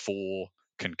had 4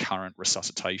 concurrent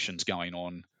resuscitations going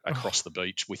on across the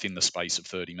beach within the space of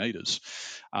 30 metres.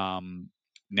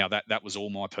 Now that was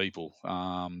all my people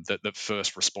that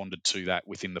first responded to that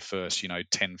within the first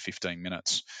 10, 15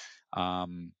 minutes.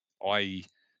 I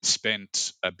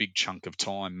spent a big chunk of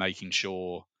time making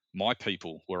sure my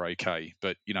people were okay,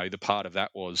 but the part of that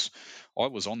was I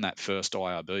was on that first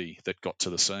IRB that got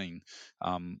to the scene.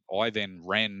 I then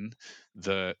ran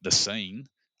the scene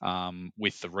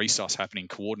with the resus happening,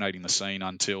 coordinating the scene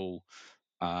until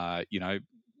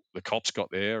the cops got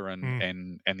there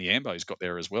and the ambos got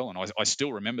there as well. And I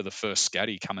still remember the first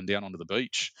scatty coming down onto the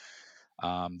beach.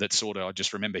 That sort of, I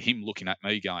just remember him looking at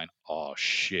me going, "Oh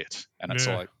shit!" And it's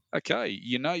like, okay,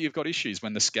 you've got issues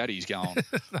when the scatty's going.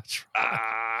 That's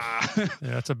right.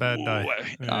 That's a bad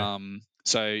day.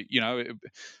 So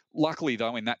luckily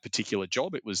though, in that particular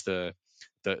job, it was the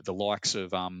likes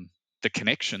of the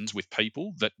connections with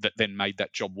people that then made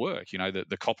that job work.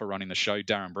 The copper running the show,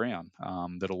 Darren Brown,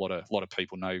 that a lot of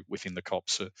people know within the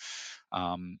cops.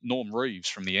 Norm Reeves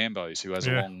from the Ambos, who has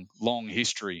a long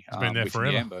history been there within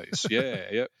forever. the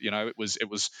Ambos.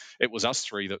 It was us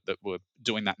 3 that were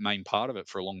doing that main part of it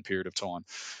for a long period of time.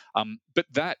 But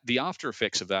the after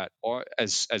effects of that,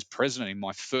 as president in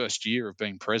my first year of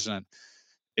being president,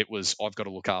 it was, I've got to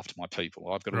look after my people.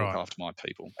 I've got to look after my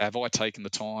people. Have I taken the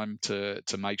time to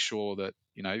make sure that,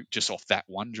 just off that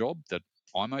one job, that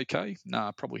I'm okay? No,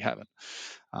 I probably haven't.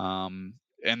 And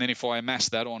then if I amass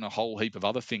that on a whole heap of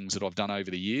other things that I've done over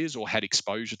the years or had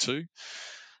exposure to,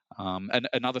 and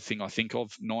another thing I think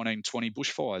of, 1920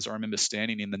 bushfires. I remember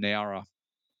standing in the Nowra,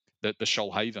 the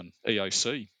Shoalhaven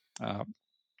EOC,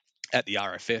 at the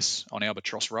RFS on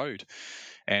Albatross Road,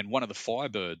 and one of the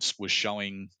Firebirds was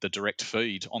showing the direct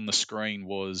feed. On the screen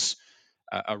was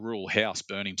a rural house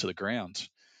burning to the ground.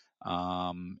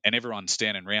 And everyone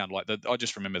standing around, I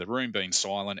just remember the room being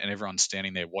silent and everyone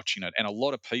standing there watching it. And a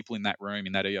lot of people in that room,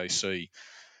 in that EOC,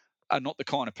 are not the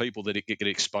kind of people that get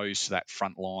exposed to that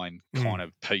frontline kind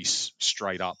of piece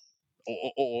straight up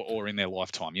or in their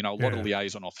lifetime. A lot of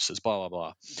liaison officers, blah, blah,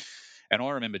 blah. And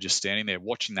I remember just standing there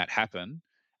watching that happen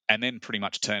and then pretty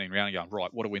much turning around and going,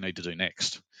 right, what do we need to do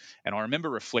next? And I remember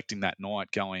reflecting that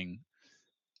night going,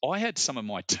 I had some of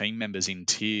my team members in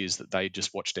tears that they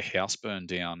just watched a house burn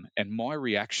down, and my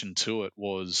reaction to it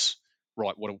was,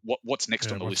 right, what's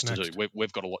next on the list to do?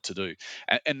 We've got a lot to do.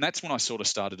 And that's when I sort of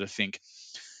started to think,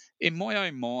 in my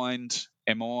own mind,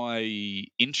 am I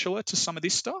insular to some of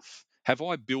this stuff? Have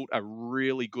I built a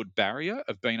really good barrier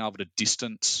of being able to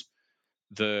distance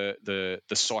the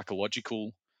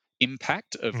psychological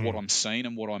impact of what I'm seeing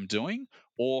and what I'm doing?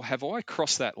 Or have I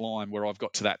crossed that line where I've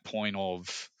got to that point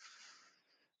of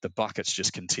the bucket's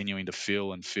just continuing to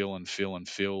fill and fill and fill and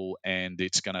fill, and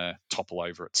it's going to topple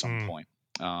over at some point?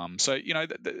 So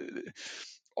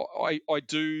I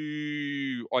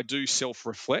do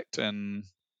self-reflect, and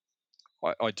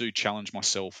I do challenge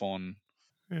myself on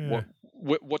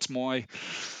what's my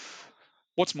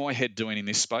head doing in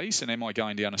this space, and am I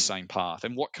going down the same path,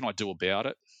 and what can I do about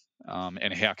it,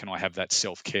 and how can I have that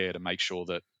self-care to make sure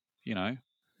that I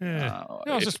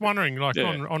was just wondering,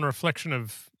 on reflection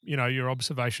of your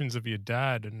observations of your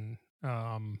dad, and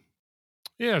I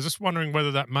was just wondering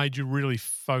whether that made you really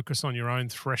focus on your own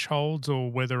thresholds,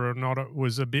 or whether or not it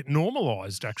was a bit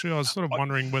normalised. Actually, I was sort of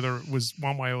wondering whether it was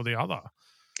one way or the other.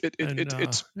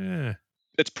 It's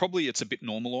a bit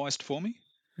normalised for me.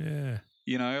 Yeah.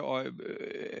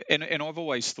 And I've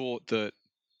always thought that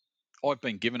I've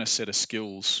been given a set of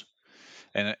skills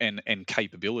and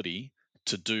capability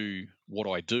to do what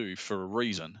I do for a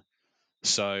reason.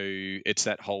 So it's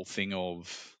that whole thing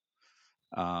of,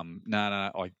 I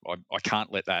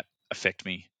can't let that affect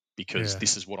me because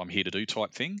this is what I'm here to do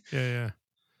type thing. Yeah.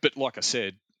 But like I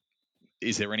said,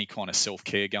 is there any kind of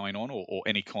self-care going on, or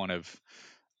any kind of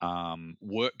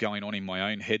work going on in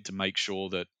my own head to make sure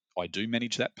that I do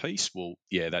manage that piece? Well,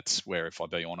 yeah, that's where, if I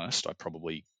be honest, I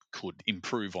probably could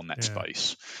improve on that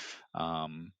space.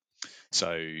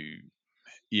 So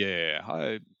yeah,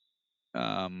 I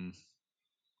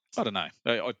don't know.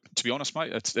 To be honest,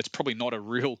 mate, it's probably not a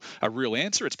real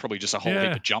answer. It's probably just a whole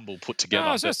heap of jumble put together.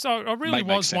 I really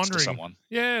was wondering. Someone.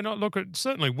 Yeah, no, look, it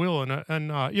certainly will,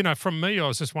 and from me, I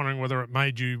was just wondering whether it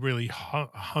made you really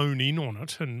hone in on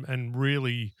it and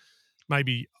really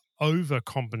maybe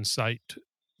overcompensate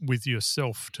with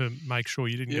yourself to make sure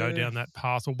you didn't go down that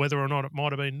path, or whether or not it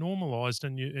might have been normalised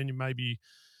and you maybe,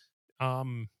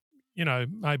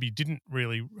 maybe didn't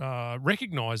really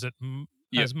recognise it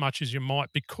as much as you might,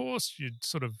 because you'd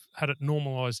sort of had it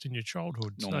normalised in your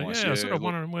childhood. I was sort of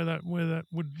wondering where that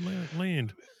would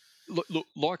land. Look,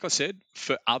 like I said,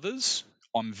 for others,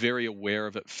 I'm very aware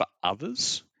of it for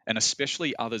others, and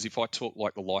especially others, if I talk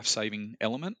like the life-saving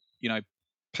element,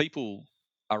 people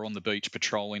are on the beach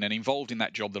patrolling and involved in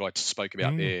that job that I spoke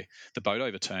about there, the boat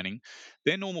overturning.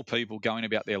 They're normal people going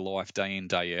about their life day in,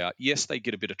 day out. Yes, they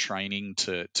get a bit of training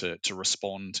to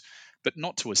respond, but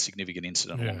not to a significant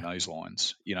incident along those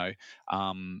lines.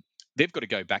 They've got to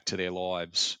go back to their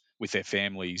lives with their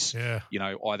families,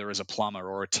 either as a plumber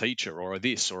or a teacher or a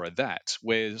this or a that,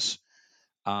 whereas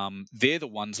they're the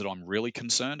ones that I'm really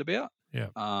concerned about.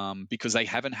 Because they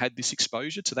haven't had this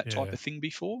exposure to that type of thing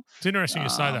before. It's interesting you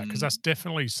say that, because that's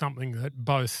definitely something that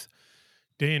both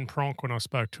Dan Pronk, when I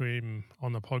spoke to him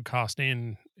on the podcast,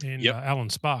 and Alan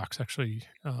Sparks, actually,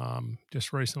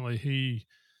 just recently,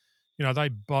 they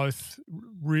both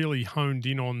really honed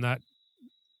in on that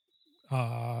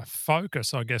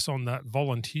focus, I guess, on that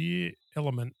volunteer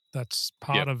element that's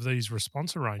part of these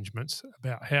response arrangements,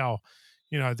 about how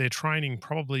their training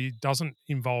probably doesn't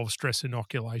involve stress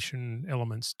inoculation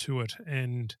elements to it.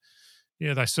 And,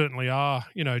 they certainly are,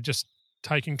 just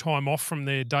taking time off from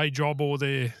their day job or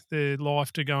their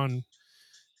life to go and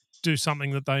do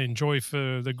something that they enjoy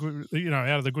for the good,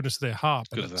 out of the goodness of their heart.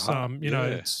 But it's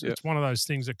one of those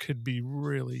things that could be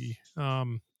really,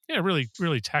 really,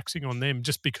 really taxing on them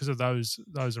just because of those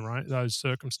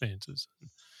circumstances.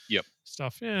 Yep.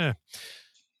 Stuff. Yeah.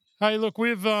 Hey, look,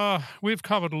 we've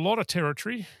covered a lot of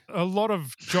territory, a lot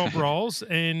of job roles,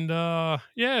 and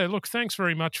look, thanks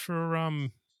very much for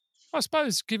I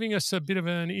suppose giving us a bit of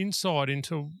an insight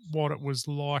into what it was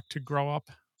like to grow up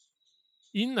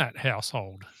in that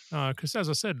household. Because as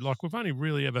I said, like we've only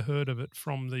really ever heard of it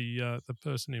from the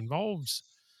person involved's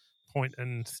point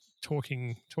and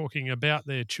talking about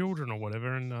their children or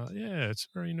whatever, and it's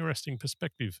a very interesting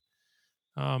perspective.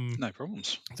 No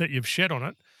problems. That you've shed on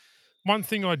it. One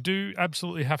thing I do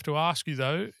absolutely have to ask you,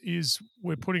 though, is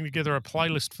we're putting together a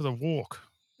playlist for the walk.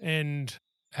 And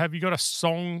have you got a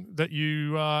song that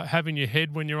you have in your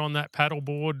head when you're on that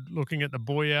paddleboard looking at the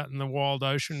buoy out in the wild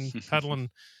ocean, paddling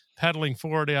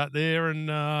for it out there? And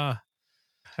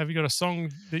have you got a song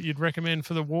that you'd recommend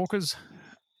for the walkers?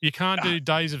 You can't do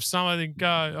Days of Summer. I think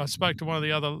I spoke to one of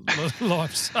the other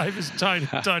lifesavers,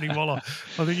 Tony Waller.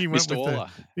 I think he went Mr. with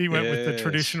Waller. With the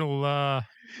traditional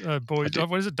boys.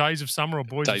 What is it? Days of Summer or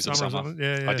Boys Days of Summer? Or something?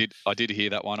 Yeah. I did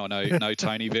hear that one. I know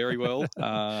Tony very well.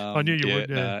 I knew you would.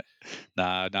 Yeah.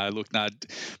 No. Look,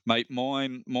 mate.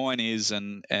 Mine is,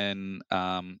 and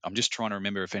I'm just trying to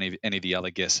remember if any of the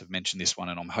other guests have mentioned this one,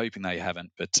 and I'm hoping they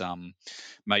haven't. But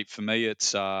mate, for me,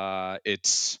 it's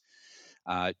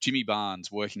Jimmy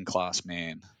Barnes, Working Class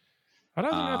Man. I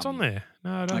don't think that's on there.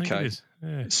 No, I don't think it is.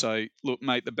 Yeah. So, look,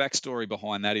 mate, the backstory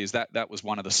behind that is that was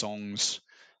one of the songs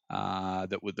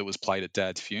that was played at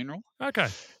Dad's funeral. Okay.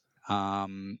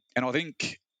 And I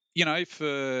think,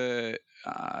 for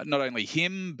not only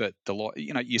him, but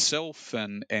yourself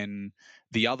and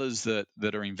the others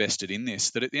that are invested in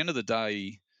this, that at the end of the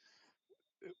day,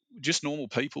 just normal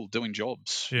people doing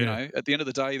jobs. Yeah. At the end of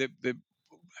the day, they're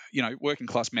working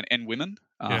class men and women,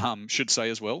 should say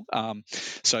as well.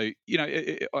 So, I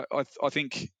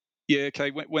think,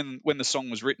 okay, when the song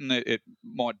was written, it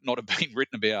might not have been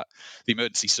written about the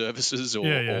emergency services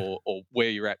or where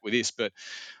you're at with this, but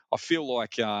I feel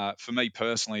like for me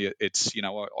personally, it's,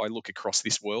 I look across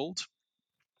this world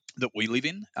that we live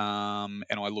in, and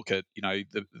I look at,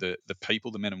 the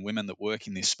people, the men and women that work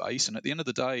in this space, and at the end of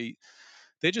the day,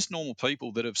 they're just normal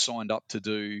people that have signed up to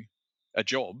do a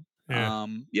job. Yeah.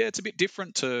 It's a bit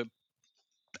different to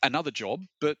another job,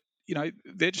 but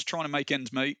they're just trying to make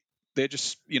ends meet. They're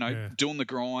just doing the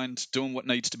grind, doing what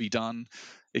needs to be done,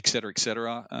 et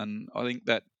cetera, and I think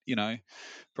that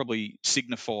probably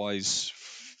signifies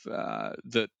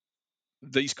that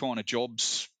these kind of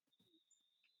jobs,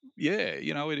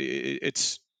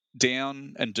 it's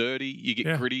down and dirty. You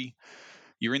get gritty.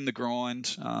 You're in the grind.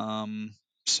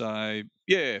 So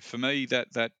for me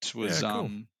that was cool.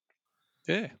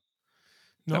 That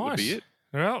nice. would be it.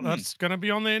 Well, that's going to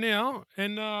be on there now.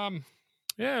 And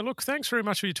look, thanks very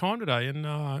much for your time today. And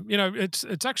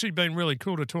it's actually been really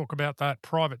cool to talk about that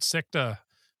private sector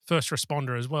first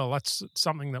responder as well. That's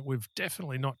something that we've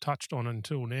definitely not touched on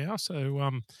until now.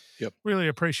 So really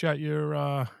appreciate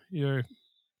your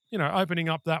opening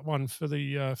up that one for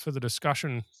the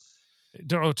discussion,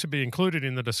 to be included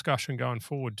in the discussion going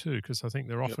forward too, because I think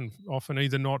they're often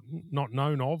either not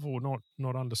known of or not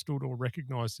understood or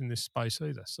recognised in this space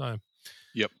either. So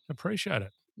appreciate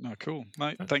it. No, cool,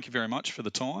 mate. Thank you very much for the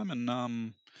time,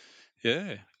 and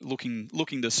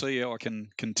looking to see how I can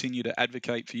continue to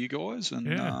advocate for you guys,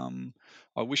 and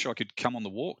I wish I could come on the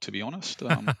walk, to be honest.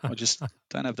 I just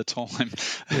don't have the time,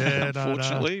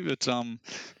 unfortunately. No. But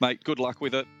mate, good luck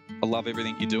with it. I love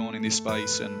everything you're doing in this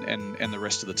space, and the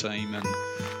rest of the team, and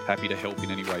happy to help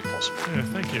in any way possible. Yeah,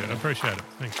 thank you. I appreciate it.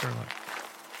 Thanks very much.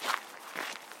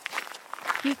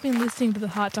 You've been listening to the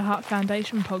Heart to Heart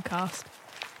Foundation podcast.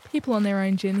 People on their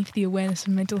own journey for the awareness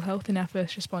of mental health in our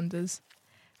first responders.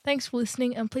 Thanks for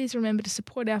listening, and please remember to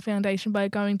support our foundation by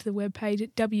going to the webpage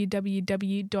at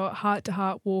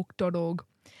www.hearttoheartwalk.org.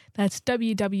 That's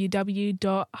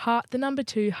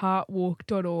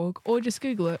www.heartwalk.org, or just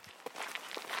Google it.